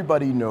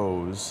everybody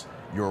knows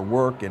your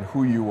work and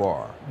who you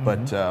are.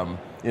 Mm-hmm.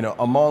 But,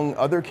 among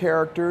other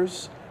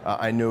characters,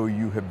 I know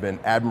you have been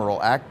Admiral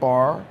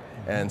Ackbar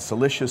and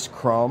Salacious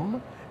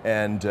Crumb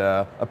and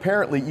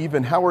apparently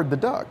even Howard the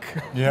Duck.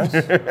 Yes,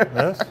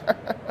 yes.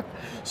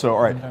 So,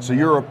 all right, so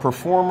you're a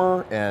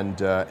performer and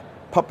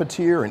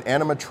puppeteer and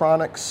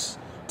animatronics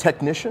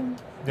technician?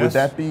 Yes. Would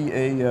that be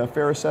a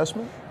fair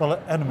assessment? Well,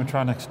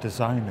 animatronics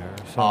designer.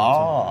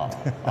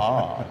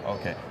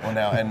 Okay. Well,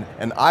 now,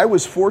 and I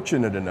was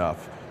fortunate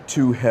enough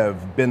to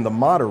have been the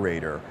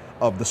moderator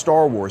of the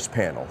Star Wars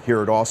panel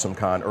here at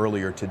AwesomeCon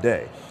earlier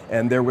today.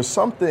 And there was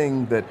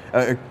something that,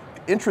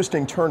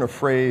 interesting turn of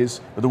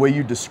phrase, the way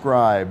you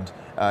described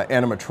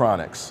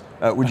animatronics.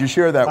 Would you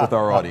share that with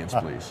our audience,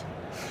 please?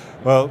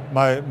 Well,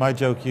 my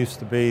joke used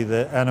to be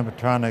that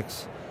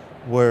animatronics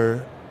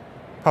were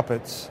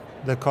puppets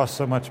that cost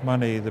so much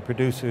money, the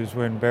producers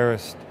were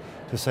embarrassed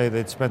to say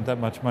they'd spent that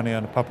much money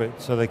on a puppet,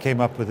 so they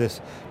came up with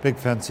this big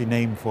fancy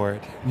name for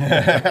it.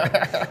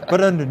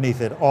 But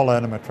underneath it, all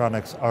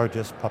animatronics are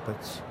just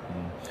puppets.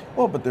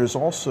 Well, but there's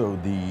also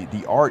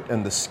the art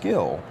and the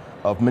skill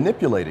of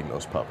manipulating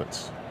those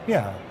puppets.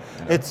 Yeah,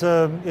 it's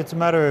a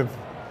matter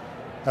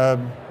of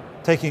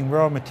taking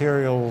raw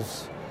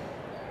materials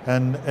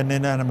and an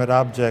inanimate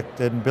object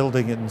and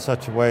building it in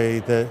such a way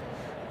that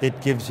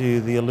it gives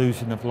you the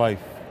illusion of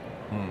life.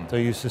 So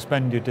you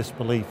suspend your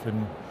disbelief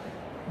and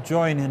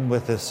join in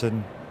with us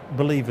and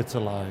believe it's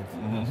alive.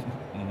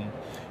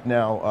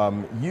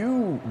 Now,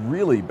 you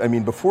really, I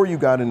mean, before you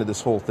got into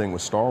this whole thing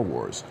with Star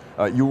Wars,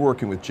 you were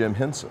working with Jim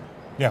Henson.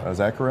 Yeah. Is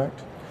that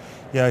correct?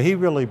 Yeah, he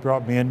really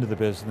brought me into the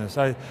business.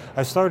 I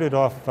started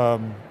off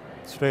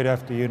straight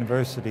after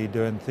university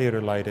doing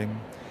theater lighting,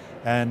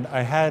 and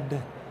I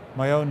had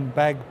my own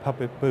bag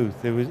puppet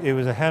booth. It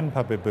was a hand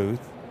puppet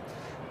booth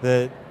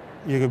that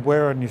you could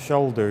wear on your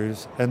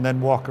shoulders and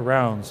then walk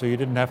around, so you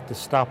didn't have to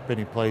stop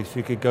any place.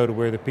 You could go to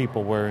where the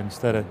people were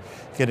instead of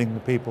getting the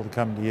people to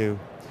come to you.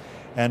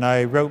 And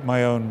I wrote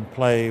my own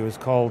play. It was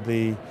called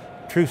The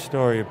True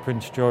Story of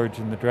Prince George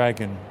and the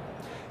Dragon,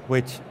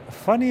 which,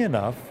 funny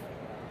enough,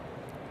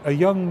 a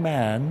young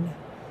man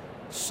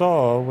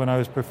saw when I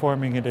was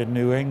performing it in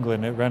New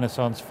England at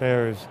Renaissance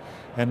fairs,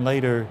 and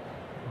later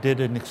did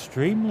an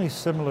extremely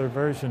similar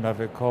version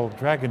of it called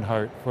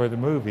Dragonheart for the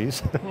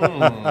movies,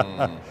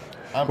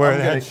 where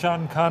it had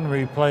Sean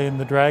Connery playing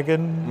the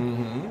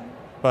dragon,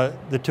 but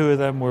the two of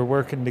them were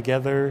working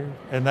together,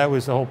 and that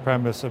was the whole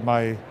premise of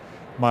my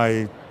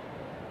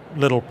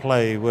little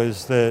play,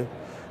 was that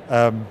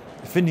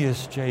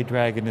Phineas J.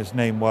 Dragon, his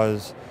name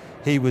was,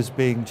 he was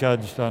being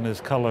judged on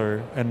his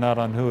color and not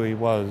on who he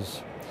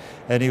was.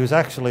 And he was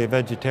actually a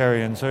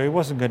vegetarian, so he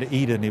wasn't going to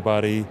eat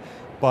anybody,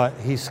 but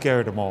he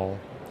scared them all.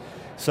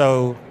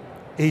 So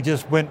he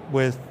just went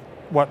with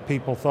what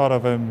people thought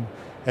of him,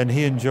 and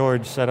he and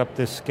George set up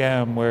this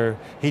scam where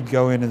he'd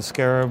go in and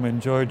scare him, and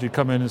George would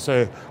come in and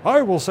say,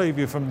 "I will save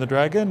you from the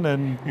dragon,"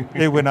 and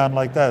it went on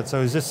like that.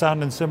 So is this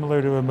sounding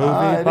similar to a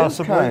movie,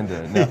 possibly? It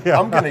is kind of.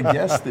 I'm going to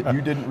guess that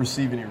you didn't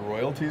receive any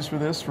royalties for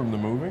this from the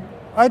movie?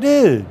 I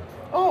did.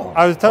 Oh,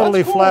 I was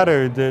totally cool.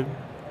 flattered that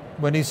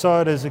when he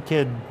saw it as a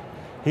kid,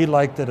 he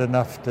liked it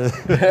enough to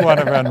want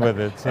to run with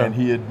it. So. And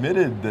he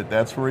admitted that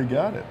that's where he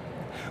got it.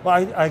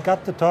 Well, I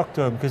got to talk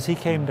to him because he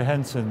came to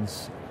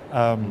Henson's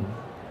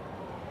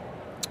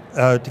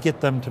to get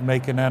them to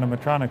make an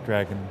animatronic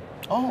dragon.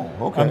 Oh,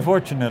 okay.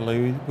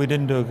 Unfortunately, we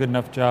didn't do a good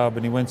enough job,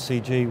 and he went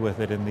CG with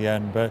it in the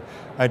end, but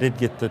I did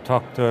get to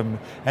talk to him,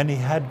 and he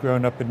had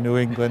grown up in New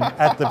England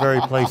at the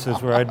very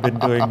places where I'd been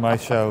doing my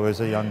show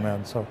as a young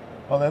man. So.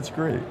 Oh, that's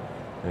great.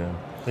 Yeah.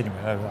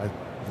 Anyway,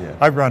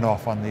 I run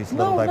off on these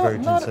little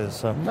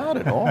divergences. Not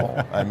at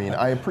all. I mean,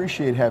 I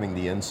appreciate having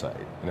the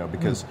insight,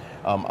 because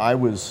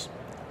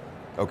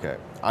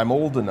I'm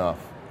old enough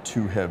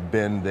to have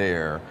been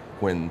there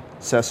when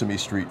Sesame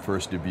Street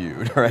first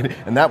debuted, right?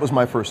 And that was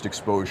my first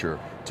exposure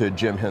to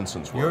Jim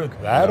Henson's work.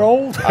 You're that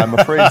old? I'm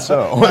afraid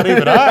so. I'm not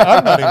even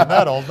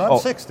that old. I'm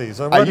 60.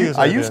 So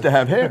I used to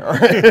have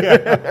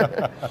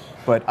hair.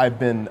 But I've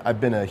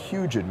been a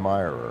huge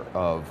admirer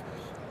of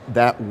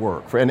that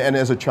work. And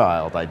as a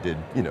child, I did,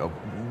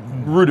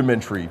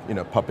 rudimentary,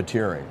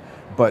 puppeteering.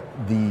 But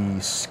the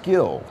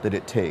skill that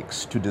it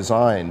takes to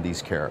design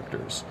these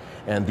characters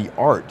and the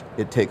art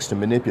it takes to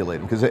manipulate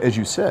them, because as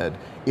you said,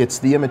 it's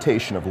the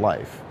imitation of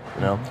life.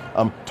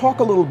 Talk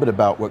a little bit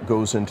about what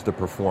goes into the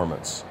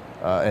performance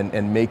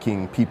and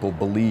making people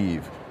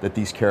believe that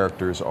these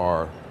characters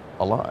are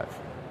alive.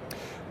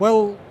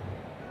 Well,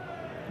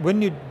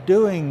 when you're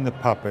doing the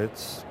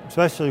puppets,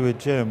 especially with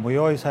Jim, we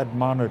always had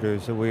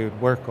monitors that we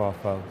would work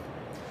off of.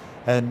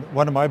 And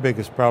one of my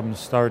biggest problems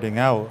starting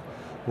out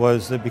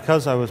was that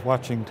because I was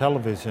watching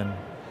television,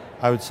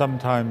 I would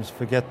sometimes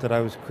forget that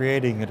I was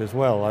creating it as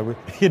well. I would,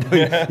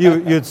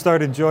 you'd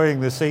start enjoying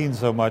the scene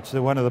so much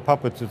that one of the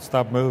puppets would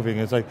stop moving.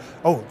 It's like,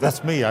 oh,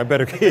 that's me. I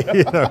better,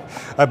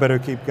 I better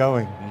keep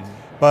going.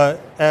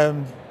 But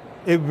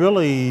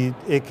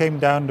it came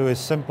down to as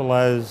simple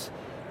as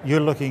you're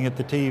looking at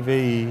the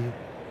TV.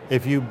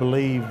 If you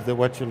believe that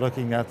what you're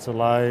looking at's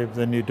alive,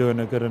 then you're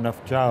doing a good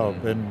enough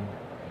job. And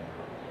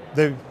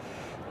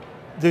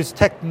there's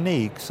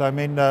techniques. I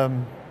mean,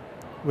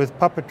 with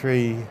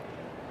puppetry,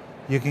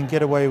 you can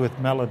get away with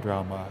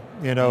melodrama.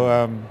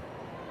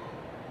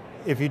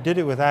 If you did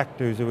it with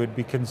actors, it would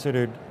be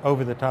considered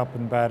over the top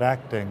and bad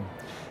acting.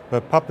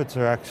 But puppets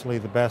are actually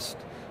the best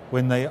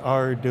when they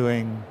are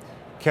doing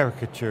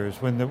caricatures,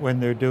 when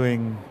they're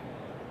doing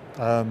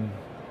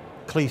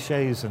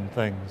cliches and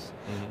things,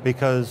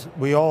 because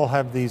we all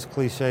have these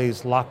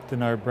cliches locked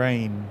in our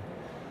brain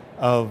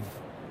of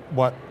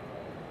what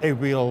a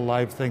real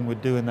live thing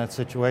would do in that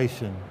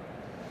situation.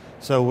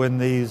 So when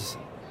these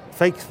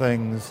fake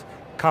things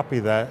copy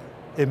that,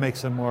 it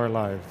makes them more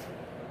alive.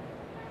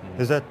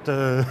 Is that...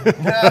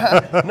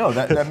 No,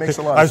 that makes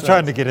a lot of sense. I was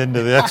trying to get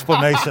into the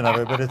explanation of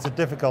it, but it's a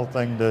difficult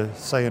thing to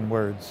say in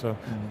words. So,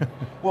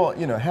 Well,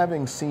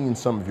 having seen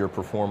some of your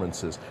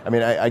performances, I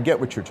mean, I get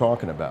what you're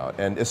talking about,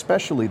 and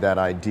especially that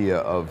idea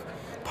of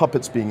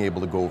puppets being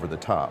able to go over the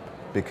top.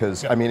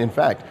 Because, I mean, in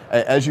fact,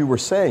 as you were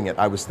saying it,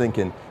 I was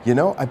thinking,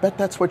 I bet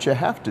that's what you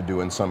have to do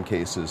in some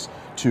cases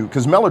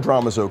because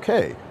melodrama's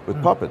okay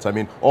with puppets. I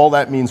mean, all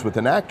that means with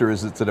an actor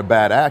is it's a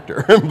bad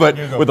actor. But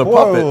with a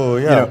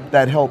puppet,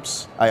 that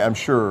helps, I'm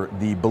sure,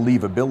 the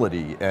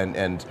believability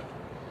and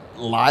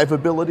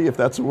liveability, if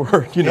that's a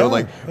word,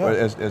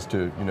 as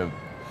to,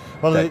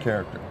 that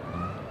character.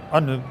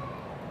 On the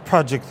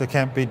project that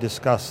can't be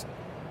discussed,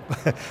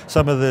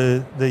 some of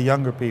the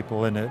younger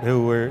people in it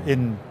who were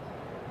in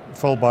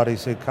full body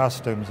suit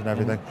costumes and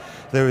everything.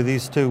 There were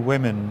these two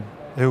women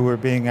who were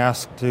being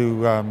asked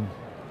to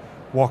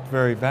walk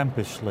very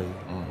vampishly,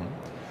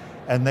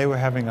 and they were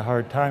having a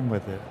hard time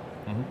with it.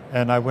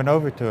 And I went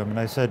over to them and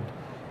I said,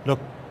 "Look,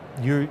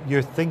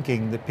 you're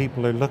thinking that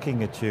people are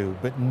looking at you,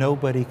 but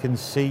nobody can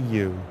see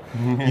you.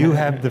 You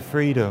have the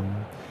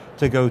freedom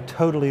to go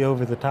totally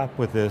over the top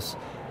with this,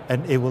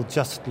 and it will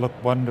just look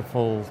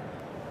wonderful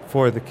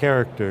for the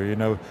character,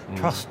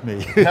 trust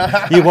me.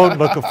 You won't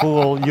look a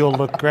fool, you'll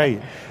look great."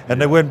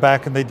 And they went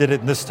back and they did it,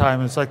 and this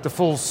time it's like the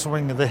full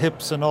swing of the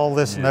hips and all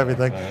this and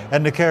everything.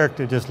 And the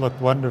character just looked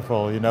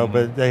wonderful,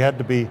 but they had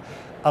to be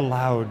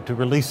allowed to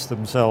release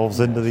themselves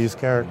into these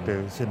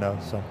characters,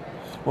 so.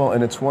 Well,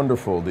 and it's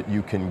wonderful that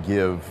you can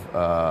give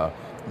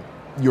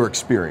your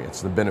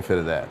experience, the benefit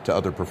of that, to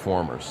other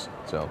performers.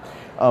 So,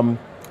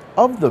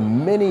 of the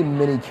many,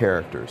 many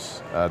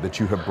characters that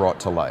you have brought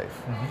to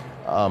life,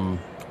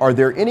 are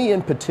there any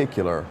in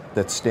particular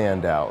that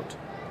stand out?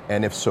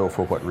 And if so,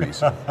 for what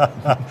reason?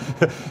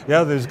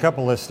 Yeah, there's a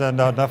couple that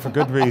stand out, not for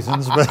good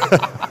reasons, but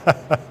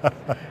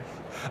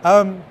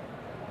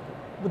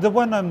the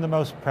one I'm the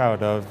most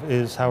proud of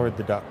is Howard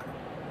the Duck.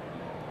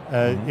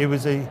 It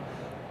was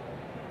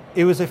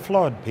a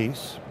flawed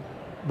piece.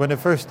 When it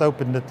first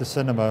opened at the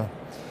cinema,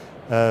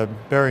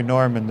 Barry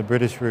Norman, the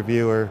British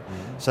reviewer,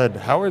 said,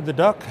 "Howard the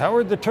Duck,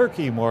 Howard the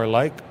Turkey, more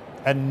like,"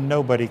 and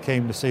nobody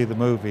came to see the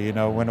movie,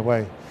 went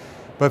away.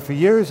 But for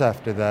years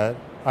after that,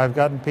 I've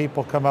gotten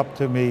people come up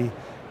to me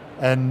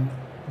and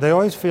they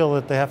always feel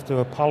that they have to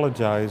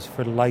apologize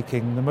for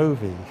liking the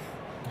movie.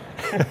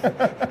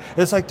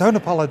 It's like, don't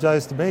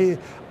apologize to me.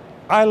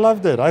 I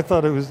loved it. I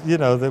thought it was,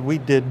 that we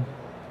did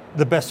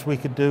the best we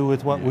could do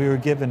with what we were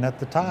given at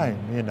the time,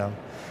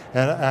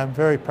 And I'm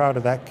very proud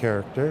of that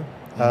character.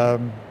 There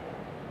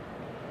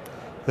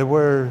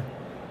were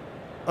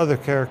other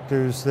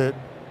characters that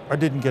I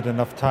didn't get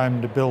enough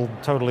time to build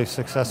totally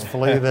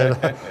successfully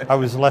that I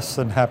was less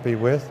than happy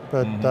with,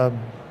 but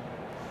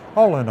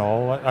all in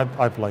all,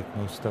 I've liked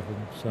most of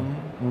them. So.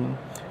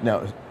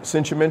 Now,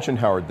 since you mentioned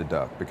Howard the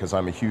Duck, because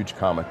I'm a huge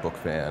comic book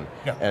fan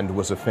and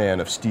was a fan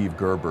of Steve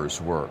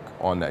Gerber's work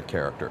on that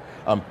character,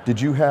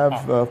 did you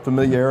have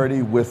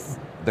familiarity with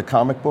the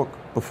comic book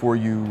before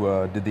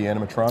you did the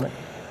animatronic?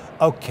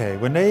 Okay,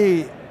 when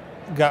they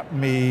got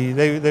me,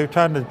 they were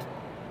trying to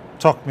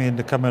talk me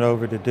into coming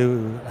over to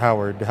do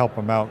Howard to help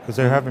them out because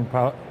they were having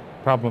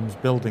problems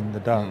building the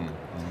duck.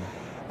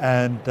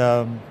 And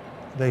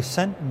they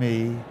sent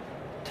me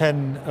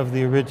 10 of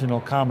the original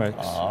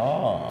comics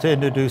to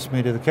introduce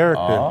me to the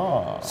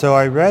character. So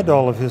I read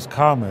all of his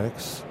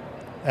comics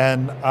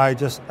and I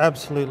just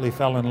absolutely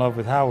fell in love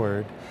with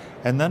Howard.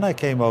 And then I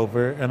came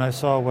over and I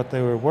saw what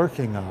they were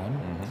working on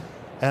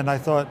and I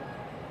thought,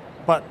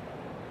 but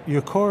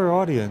your core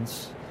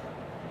audience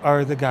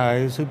are the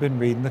guys who've been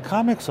reading the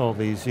comics all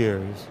these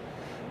years.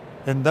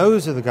 And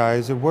those are the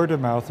guys who word of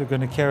mouth are going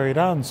to carry it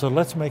on. So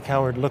let's make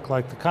Howard look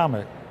like the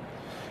comic.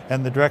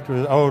 And the director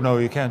was, "Oh, no,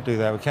 you can't do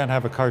that. We can't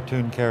have a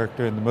cartoon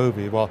character in the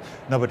movie." Well,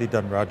 nobody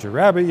done Roger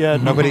Rabbit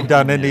yet. Nobody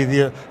done any of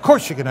the... Of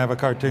course you can have a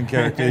cartoon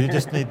character. You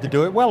just need to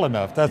do it well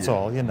enough. That's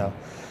all,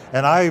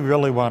 And I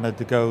really wanted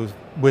to go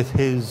with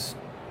his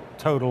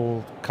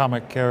total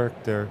comic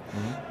character.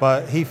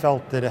 But he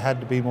felt that it had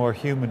to be more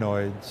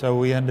humanoid. So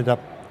we ended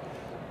up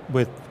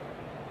with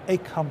a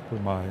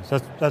compromise.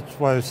 That's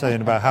what I was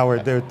saying about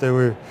Howard. There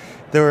were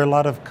a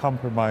lot of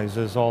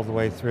compromises all the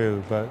way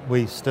through, but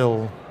we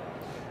still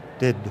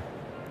did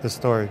the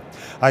story.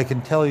 I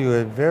can tell you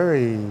a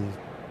very,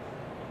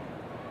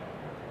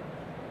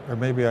 or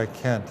maybe I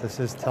can't. This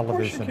is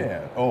television. Of course you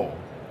can. Oh,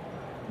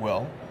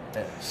 well,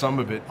 some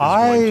of it is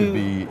going to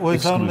be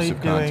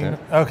exclusive content.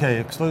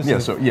 Okay,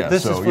 exclusive.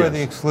 This is for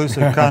the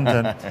exclusive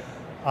content.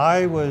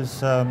 I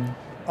was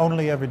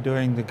only ever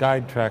doing the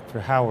guide track for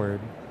Howard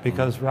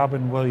because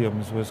Robin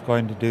Williams was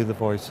going to do the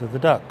voice of the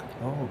duck.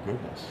 Oh,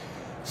 goodness.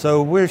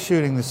 So we're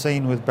shooting the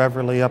scene with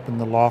Beverly up in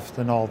the loft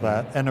and all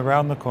that, and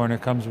around the corner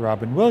comes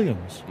Robin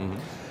Williams.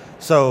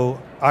 So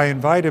I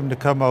invite him to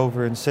come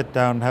over and sit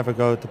down and have a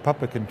go at the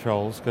puppet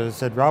controls, because I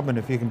said, "Robin,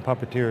 if you can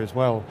puppeteer as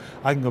well,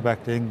 I can go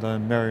back to England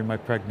and marry my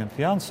pregnant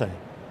fiancée."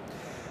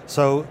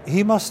 So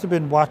he must have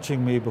been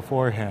watching me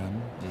beforehand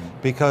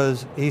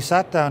because he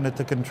sat down at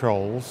the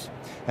controls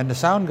and the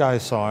sound guy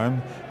saw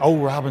him. Oh,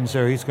 Robin's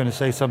there. He's going to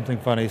say something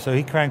funny. So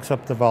he cranks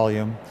up the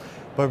volume.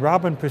 But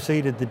Robin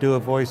proceeded to do a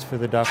voice for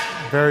the duck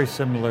very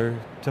similar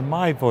to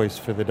my voice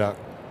for the duck.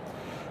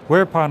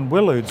 Whereupon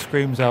Willard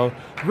screams out,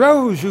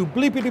 "Rose, you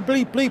bleepity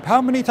bleep bleep,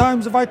 how many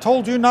times have I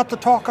told you not to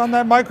talk on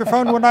that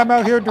microphone when I'm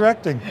out here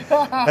directing?"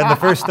 And the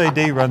first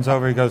AD runs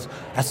over, he goes,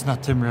 "That's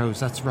not Tim Rose,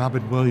 that's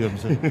Robin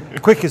Williams."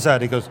 And quick as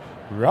that, he goes,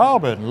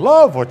 "Robin,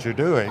 love what you're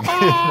doing."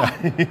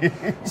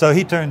 So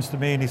he turns to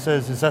me and he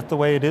says, "Is that the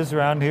way it is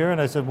around here?"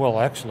 And I said, "Well,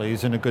 actually,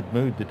 he's in a good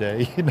mood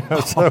today."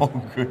 So,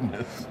 Oh,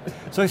 goodness.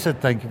 so he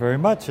said, "Thank you very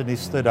much." And he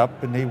stood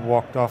up and he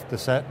walked off the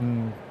set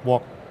and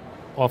walked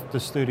off the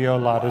studio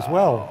lot as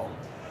well.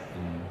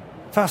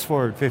 Fast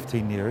forward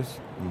 15 years,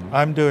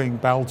 I'm doing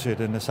Balchit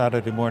in the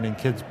Saturday morning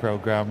kids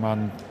program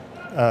on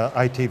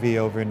ITV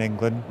over in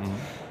England,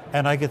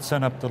 and I get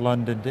sent up to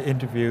London to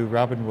interview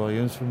Robin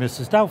Williams for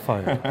Mrs.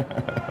 Doubtfire.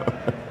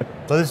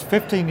 So this is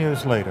 15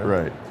 years later.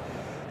 Right.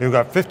 You've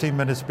got 15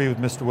 minutes to be with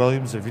Mr.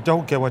 Williams. If you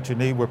don't get what you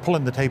need, we're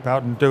pulling the tape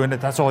out and doing it.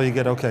 That's all you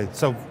get. Okay.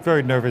 So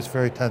very nervous,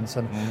 very tense.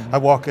 And I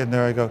walk in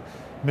there, I go,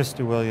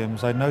 "Mr.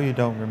 Williams, I know you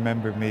don't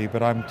remember me,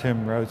 but I'm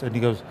Tim Rose." And he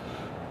goes,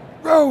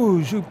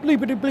 "Rose, you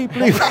bleepity bleep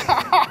bleep."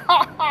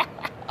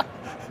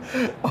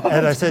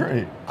 And I said,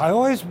 great. "I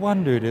always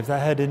wondered if that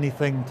had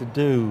anything to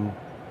do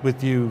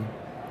with you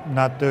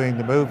not doing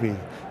the movie."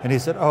 And he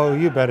said, "Oh,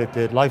 you bet it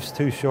did. Life's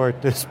too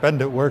short to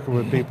spend it working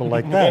with people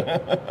like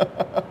that."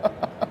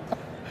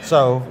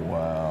 So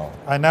Wow.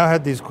 I now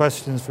had these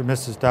questions for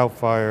Mrs.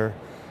 Doubtfire.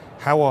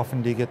 How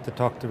often do you get to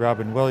talk to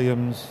Robin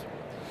Williams?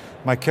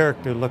 My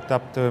character looked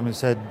up to him and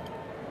said,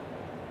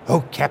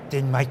 "Oh,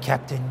 Captain, my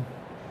Captain,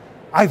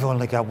 I've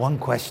only got one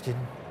question.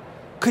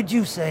 Could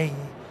you say,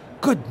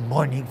 'Good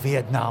morning,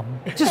 Vietnam,'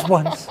 just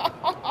once?"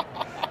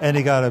 And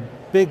he got a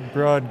big,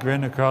 broad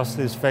grin across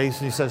his face.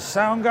 And he says,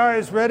 "Sound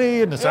guys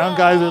ready?" And the sound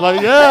guys were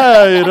like,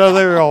 "Yeah,"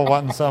 they were all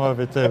wanting some of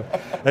it too.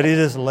 And he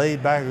just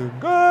laid back and,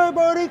 "Good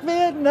morning,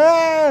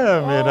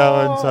 Vietnam,"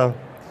 and so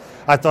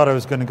I thought I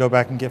was going to go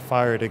back and get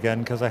fired again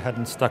because I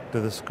hadn't stuck to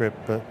the script,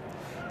 but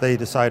they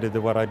decided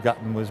that what I'd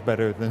gotten was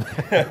better than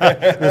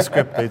the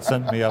script they'd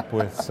sent me up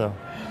with, so.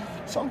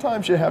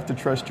 Sometimes you have to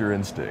trust your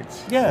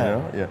instincts. Yeah. You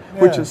know? Yeah.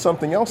 Which is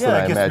something else that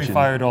I it gets imagine. me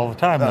fired all the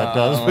time, that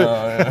does.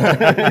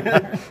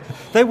 But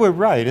they were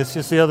right. It's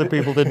just the other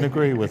people didn't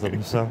agree with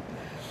them. So,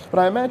 But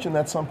I imagine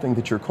that's something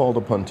that you're called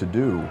upon to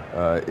do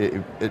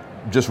it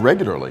just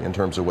regularly in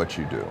terms of what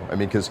you do. I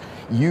mean, because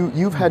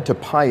you've had to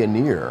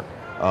pioneer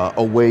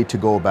a way to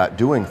go about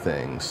doing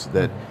things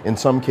that in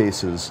some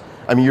cases,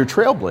 I mean, you're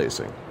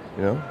trailblazing,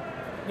 you know?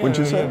 Wouldn't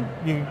you say?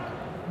 You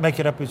make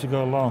it up as you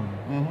go along.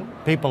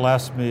 People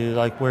ask me,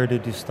 like, where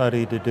did you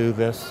study to do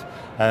this?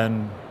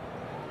 And,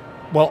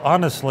 well,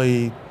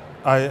 honestly,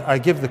 I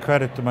give the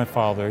credit to my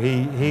father.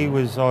 He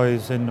was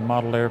always into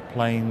model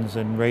airplanes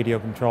and radio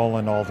control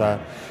and all that.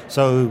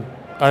 So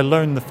I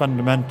learned the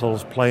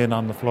fundamentals playing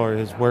on the floor of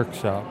his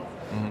workshop.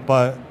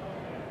 But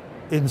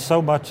in so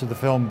much of the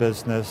film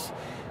business,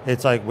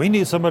 it's like, we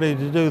need somebody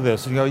to do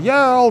this. And you go,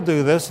 yeah, I'll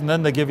do this. And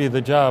then they give you the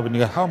job. And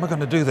you go, how am I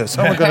going to do this?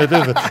 How am I going to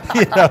do this?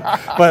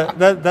 But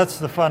that's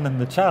the fun and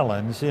the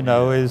challenge,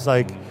 is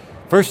like,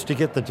 first you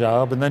get the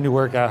job, and then you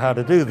work out how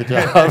to do the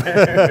job.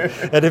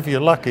 And if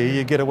you're lucky,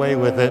 you get away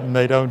with it, and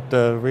they don't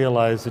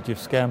realize that you've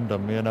scammed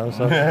them,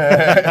 So.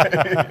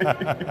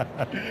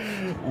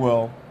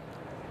 Well,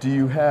 do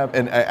you have,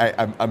 and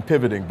I'm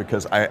pivoting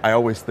because I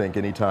always think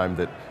anytime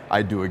that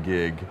I do a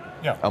gig,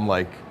 I'm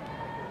like,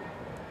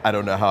 I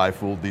don't know how I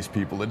fooled these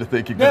people into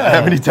thinking that I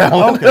have any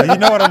talent. Okay, you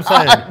know what I'm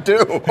saying. I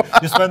do.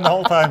 You spend the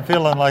whole time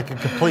feeling like a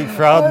complete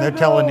fraud, and they're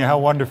telling you how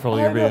wonderful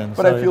you're being.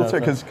 But I feel so,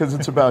 because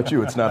it's about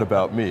you. It's not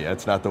about me.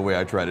 It's not the way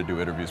I try to do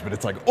interviews. But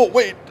it's like, oh,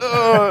 wait.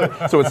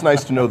 So it's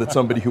nice to know that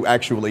somebody who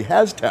actually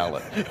has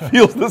talent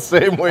feels the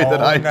same way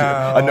that I do.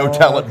 A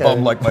no-talent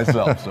bum like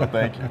myself. So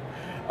thank you.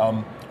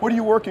 What are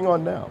you working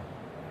on now?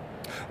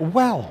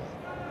 Well,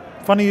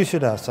 funny you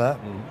should ask that.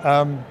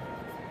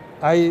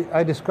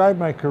 I describe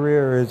my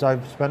career as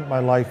I've spent my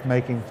life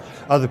making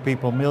other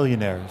people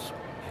millionaires.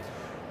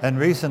 And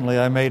recently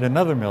I made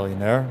another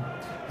millionaire.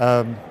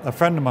 A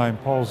friend of mine,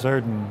 Paul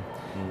Zerden,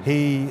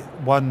 he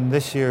won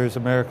this year's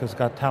America's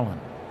Got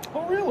Talent.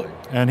 Oh, really?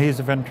 And he's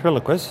a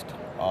ventriloquist.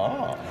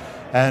 Ah.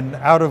 And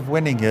out of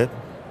winning it,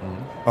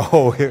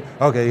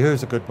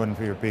 here's a good one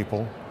for your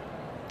people.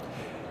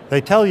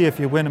 They tell you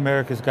if you win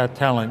America's Got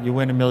Talent, you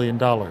win $1 million,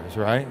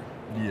 right?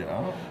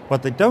 Yeah.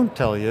 What they don't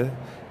tell you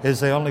is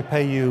they only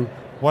pay you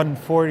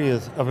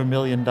 1/40th of $1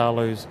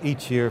 million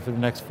each year for the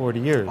next 40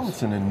 years. Oh,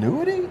 it's an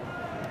annuity?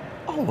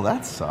 Oh,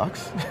 that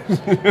sucks.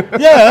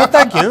 Yeah,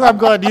 thank you. I'm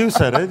glad you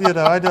said it.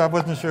 I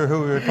wasn't sure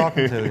who we were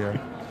talking to here.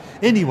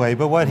 Anyway,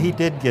 but what he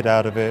did get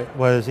out of it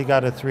was he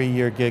got a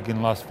 3-year gig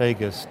in Las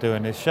Vegas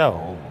doing his show.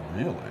 Oh,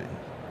 really?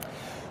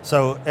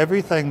 So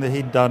everything that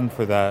he'd done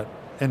for that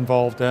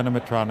involved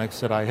animatronics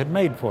that I had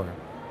made for him.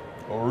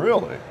 Oh,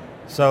 really?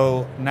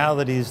 So now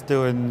that he's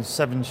doing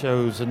 7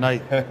 shows a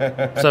night,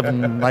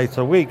 7 nights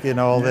a week,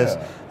 all this,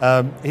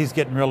 he's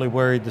getting really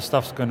worried the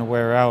stuff's going to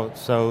wear out.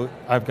 So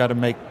I've got to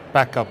make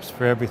backups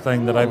for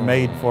everything that I've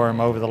made for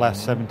him over the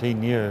last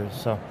 17 years.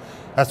 So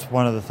that's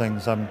one of the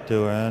things I'm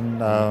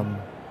doing.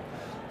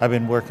 I've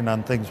been working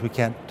on things we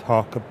can't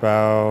talk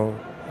about.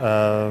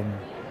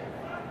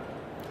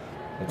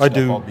 I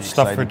do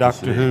stuff for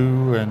Doctor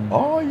Who, and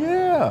oh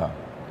yeah,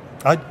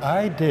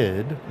 I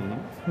did.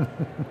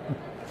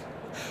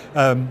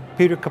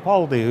 Peter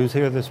Capaldi, who's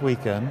here this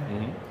weekend,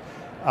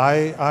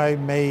 I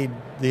made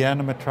the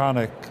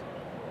animatronic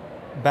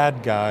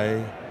bad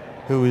guy,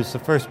 who is the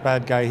first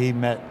bad guy he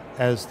met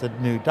as the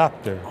new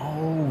Doctor.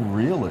 Oh,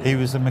 really? He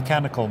was a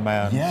mechanical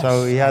man, yes,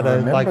 so he had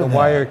a that.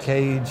 wire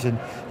cage, and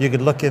you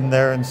could look in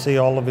there and see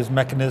all of his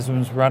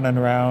mechanisms running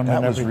around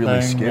and everything. That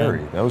was really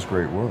scary. That was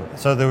great work.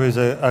 So there was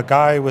a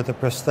guy with a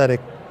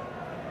prosthetic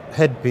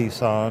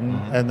headpiece on,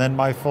 and then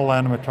my full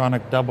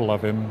animatronic double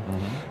of him,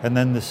 and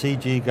then the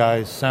CG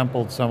guys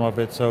sampled some of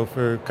it, so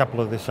for a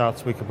couple of the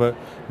shots we could put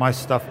my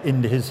stuff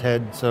into his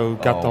head, so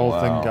got the whole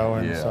thing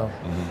going. Yeah. So,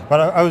 but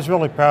I was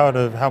really proud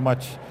of how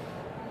much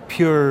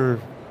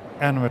pure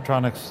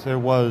animatronics there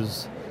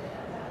was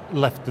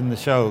left in the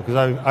show, because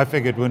I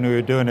figured when we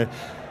were doing it,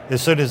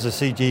 as soon as the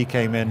CG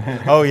came in,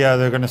 oh yeah,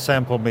 they're going to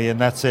sample me and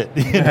that's it.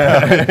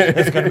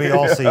 It's going to be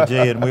all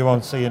CG and we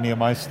won't see any of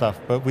my stuff.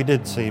 But we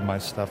did see my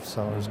stuff,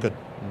 so it was good.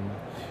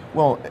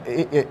 Well,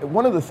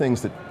 one of the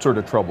things that sort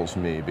of troubles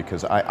me,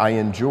 because I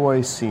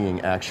enjoy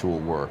seeing actual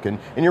work, and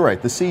you're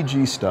right, the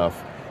CG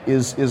stuff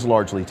is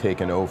largely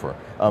taken over.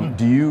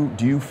 Do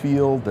you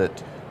feel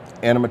that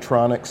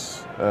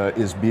animatronics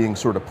is being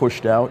sort of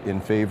pushed out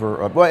in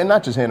favor of, well, and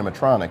not just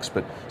animatronics,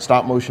 but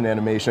stop motion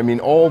animation? I mean,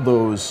 all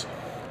those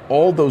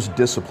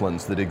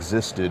disciplines that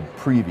existed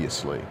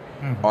previously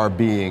are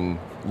being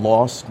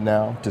lost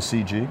now to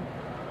CG?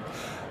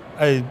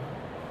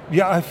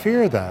 I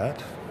fear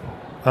that.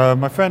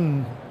 My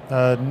friend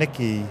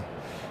Nikki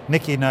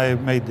and I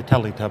made the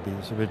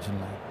Teletubbies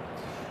originally.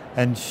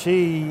 And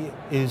she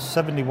is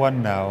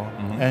 71 now,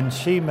 and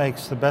she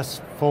makes the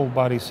best full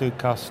bodysuit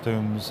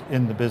costumes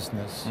in the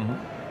business.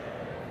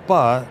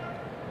 But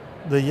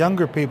the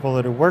younger people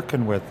that are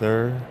working with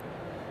her,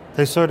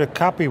 they sort of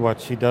copy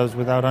what she does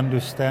without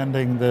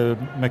understanding the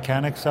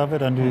mechanics of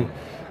it,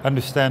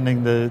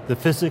 understanding the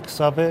physics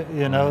of it,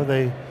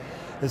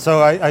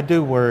 So I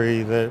do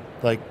worry that,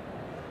 like,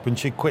 when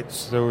she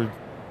quits, we're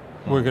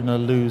going to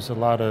lose a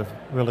lot of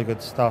really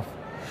good stuff.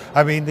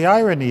 I mean, the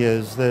irony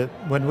is that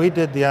when we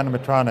did the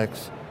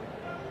animatronics,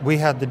 we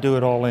had to do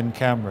it all in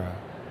camera.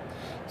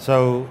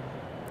 So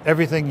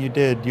everything you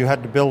did, you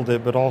had to build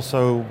it, but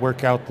also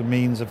work out the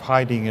means of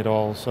hiding it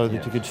all so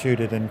that you could shoot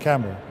it in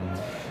camera.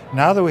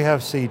 Now that we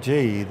have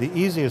CG, the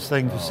easiest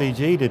thing for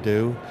CG to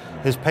do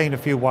is paint a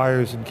few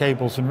wires and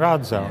cables and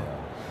rods out.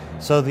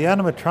 So the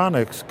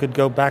animatronics could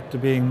go back to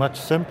being much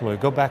simpler,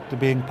 go back to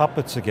being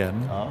puppets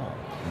again,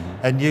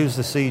 and use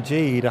the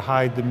CG to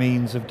hide the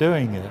means of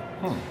doing it.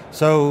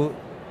 So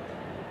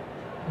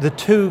the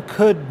two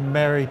could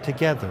marry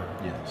together.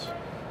 Yes.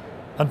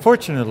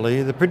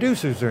 Unfortunately, the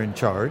producers are in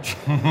charge,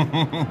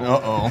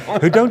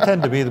 who don't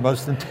tend to be the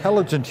most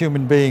intelligent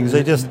human beings.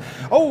 They just,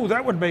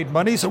 that one made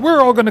money, so we're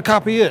all going to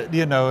copy it,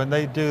 and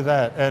they do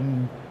that.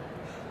 And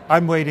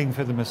I'm waiting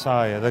for the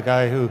Messiah, the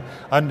guy who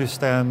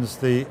understands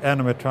the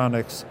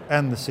animatronics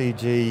and the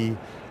CG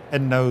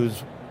and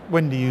knows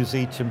when to use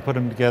each and put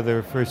them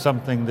together for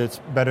something that's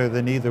better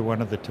than either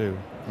one of the two.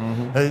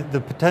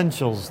 The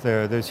potential's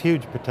there. There's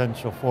huge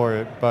potential for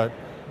it, but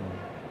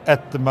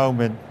at the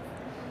moment,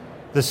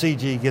 the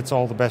CG gets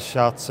all the best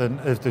shots, and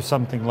if there's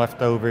something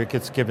left over, it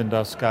gets given to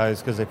us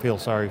guys because they feel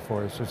sorry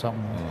for us or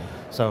something.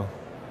 So,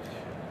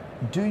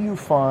 do you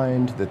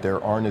find that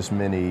there aren't as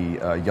many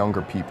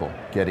younger people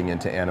getting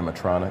into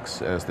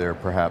animatronics as there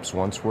perhaps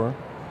once were?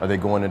 Are they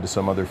going into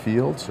some other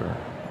fields? Or?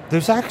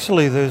 There's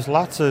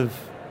lots of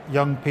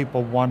young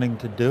people wanting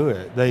to do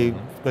it. They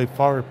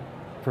far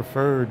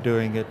prefer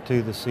doing it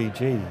to the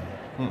CG.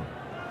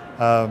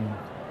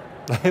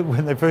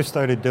 When they first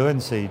started doing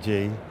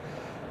CG,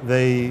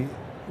 they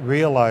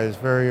realized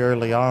very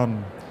early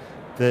on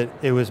that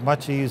it was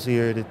much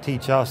easier to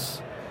teach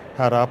us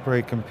how to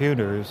operate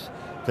computers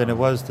than it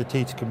was to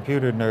teach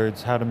computer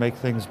nerds how to make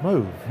things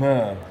move.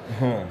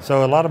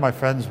 So a lot of my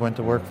friends went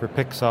to work for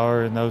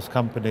Pixar and those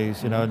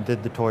companies, and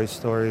did the Toy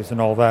Stories and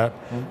all that.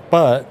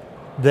 But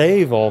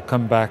they've all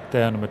come back to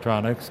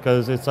animatronics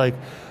because it's like,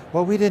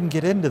 well, we didn't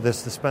get into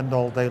this to spend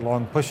all day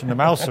long pushing the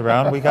mouse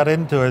around. We got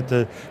into it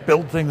to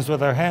build things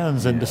with our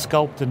hands and to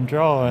sculpt and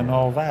draw and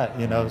all that,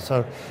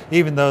 So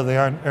even though they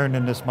aren't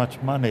earning as much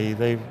money,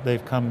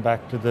 they've come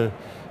back to the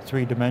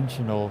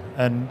three-dimensional.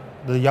 And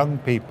the young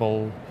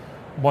people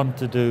want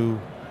to do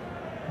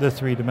the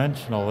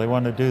three-dimensional. They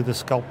want to do the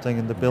sculpting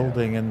and the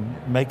building and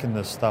making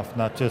this stuff,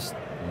 not just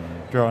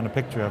drawing a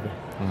picture of it.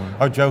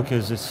 Our joke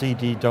is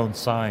CD don't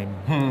sign.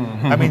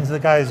 I mean, the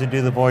guys who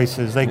do the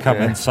voices, they come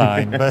and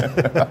sign, but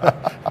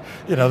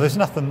there's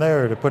nothing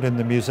there to put in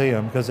the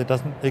museum because it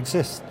doesn't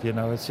exist.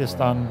 It's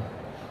just on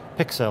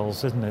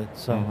pixels, isn't it?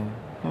 So.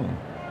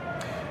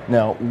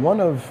 Now,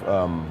 one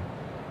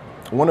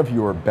of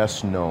your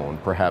best known,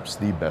 perhaps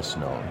the best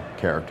known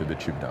character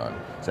that you've done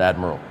is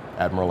Admiral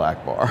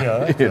Ackbar,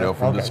 Yeah,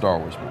 from the Star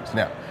Wars movies.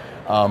 Now,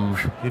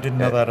 you didn't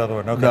know that other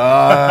one, okay?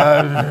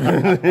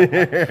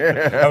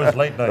 That was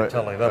late night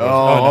telly. That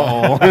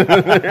was.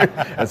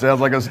 That sounds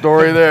like a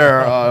story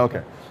there.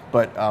 Okay,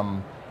 but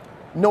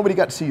nobody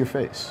got to see your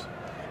face.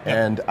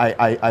 And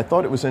I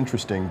thought it was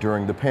interesting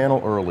during the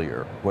panel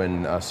earlier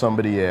when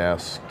somebody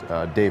asked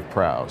Dave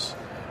Prowse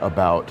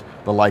about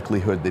the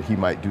likelihood that he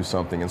might do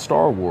something in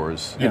Star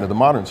Wars, the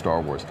modern Star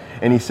Wars.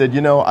 And he said,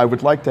 I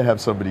would like to have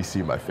somebody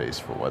see my face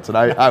for once. And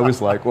I was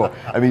like, well,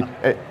 I mean,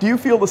 do you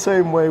feel the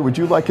same way? Would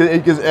you like,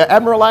 because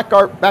Admiral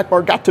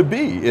Ackbar got to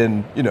be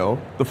in,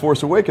 The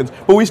Force Awakens,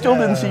 but we still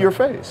didn't see your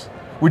face.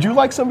 Would you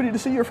like somebody to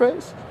see your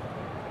face?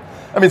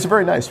 I mean, it's a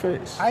very nice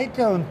face. I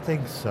don't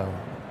think so.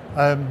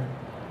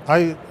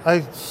 I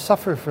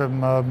suffer from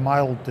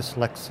mild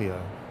dyslexia.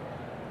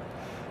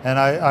 And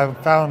I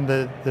found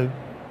that the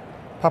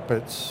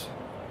puppets,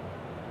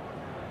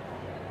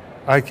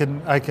 I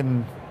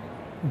can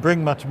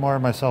bring much more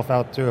of myself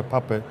out through a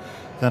puppet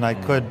than I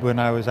could when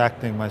I was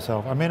acting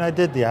myself. I mean, I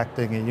did the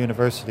acting at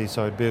university,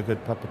 so I'd be a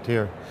good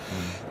puppeteer.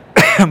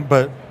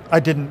 But I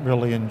didn't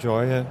really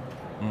enjoy it.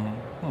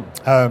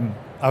 I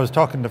was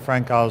talking to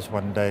Frank Oz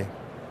one day,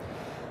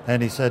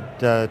 and he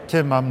said,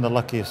 Tim, I'm the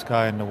luckiest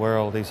guy in the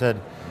world. He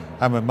said,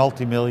 I'm a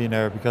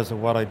multimillionaire because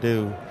of what I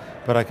do,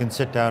 but I can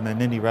sit down in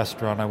any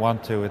restaurant I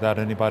want to without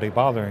anybody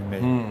bothering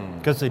me,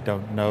 because they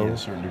don't know a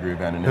certain degree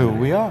of anonymity. who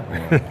we are.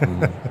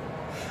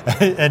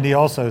 And he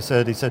also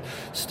said,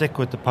 stick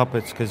with the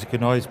puppets because you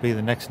can always be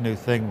the next new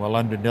thing while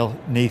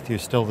underneath you're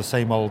still the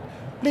same old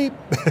bleep.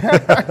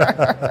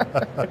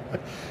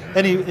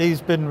 And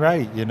he's been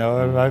right,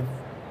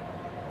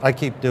 I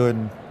keep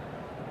doing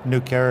new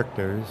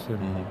characters.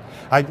 And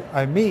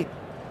I meet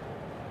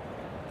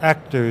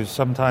actors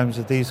sometimes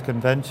at these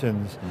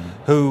conventions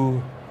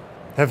who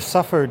have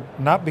suffered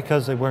not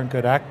because they weren't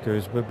good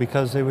actors, but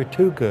because they were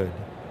too good.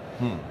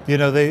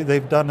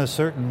 They've done a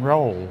certain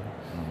role,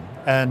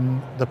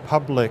 and the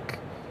public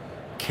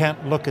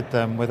can't look at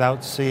them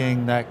without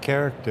seeing that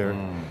character,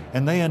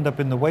 and they end up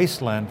in the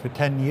wasteland for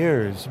 10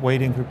 years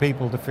waiting for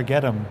people to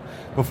forget them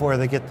before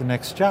they get the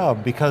next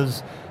job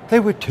because they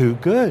were too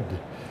good.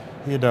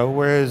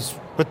 Whereas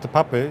with the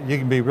puppet, you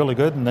can be really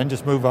good and then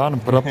just move on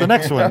and put up the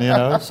next one,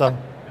 So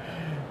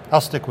I'll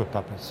stick with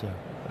puppets, yeah.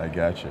 I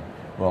got you.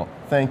 Well,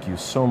 thank you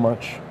so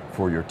much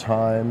for your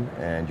time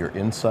and your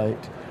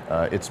insight.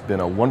 It's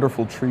been a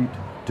wonderful treat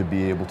to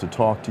be able to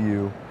talk to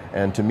you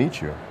and to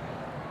meet you.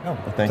 Oh,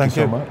 thank you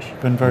so much.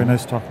 It's been very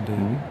nice talking to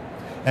you.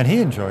 And he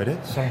enjoyed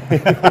it. So.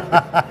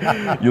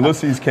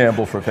 Ulysses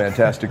Campbell for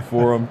Fantastic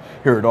Forum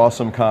here at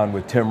Awesome Con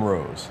with Tim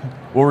Rose.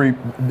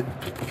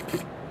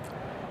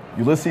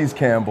 Ulysses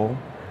Campbell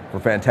for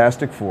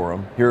Fantastic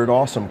Forum here at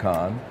Awesome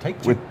Con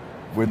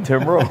with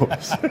Tim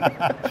Rose.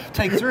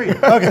 Take 3.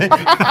 Okay.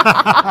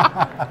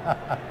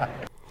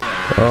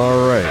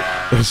 All right.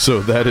 So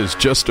that is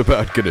just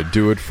about going to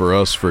do it for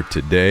us for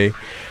today.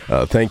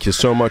 Thank you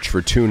so much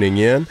for tuning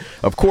in.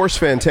 Of course,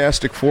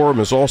 Fantastic Forum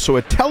is also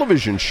a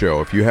television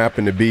show. If you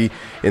happen to be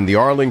in the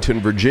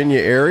Arlington, Virginia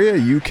area,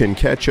 you can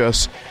catch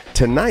us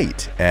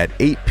tonight at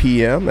 8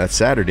 p.m. That's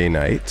Saturday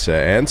nights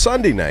and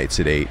Sunday nights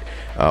at 8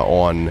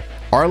 on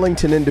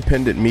Arlington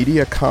Independent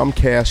Media,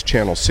 Comcast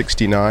Channel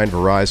 69,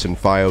 Verizon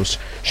Fios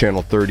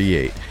Channel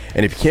 38.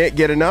 And if you can't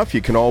get enough,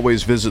 you can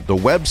always visit the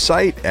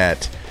website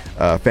at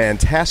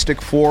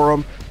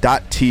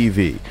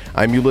fantasticforum.tv.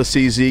 I'm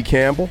Ulysses E.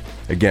 Campbell.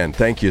 Again,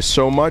 thank you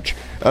so much.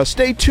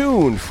 Stay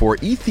tuned for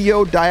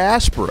Ethio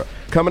Diaspora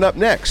coming up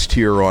next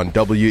here on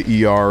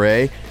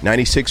WERA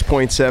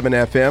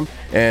 96.7 FM.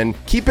 And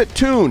keep it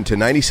tuned to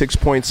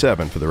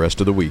 96.7 for the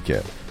rest of the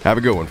weekend. Have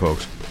a good one,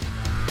 folks.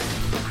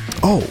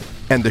 Oh,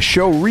 and the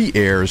show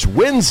re-airs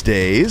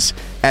Wednesdays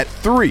at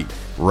 3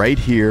 right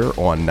here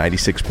on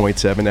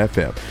 96.7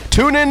 FM.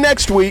 Tune in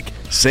next week.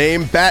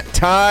 Same bat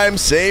time,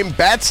 same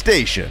bat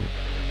station.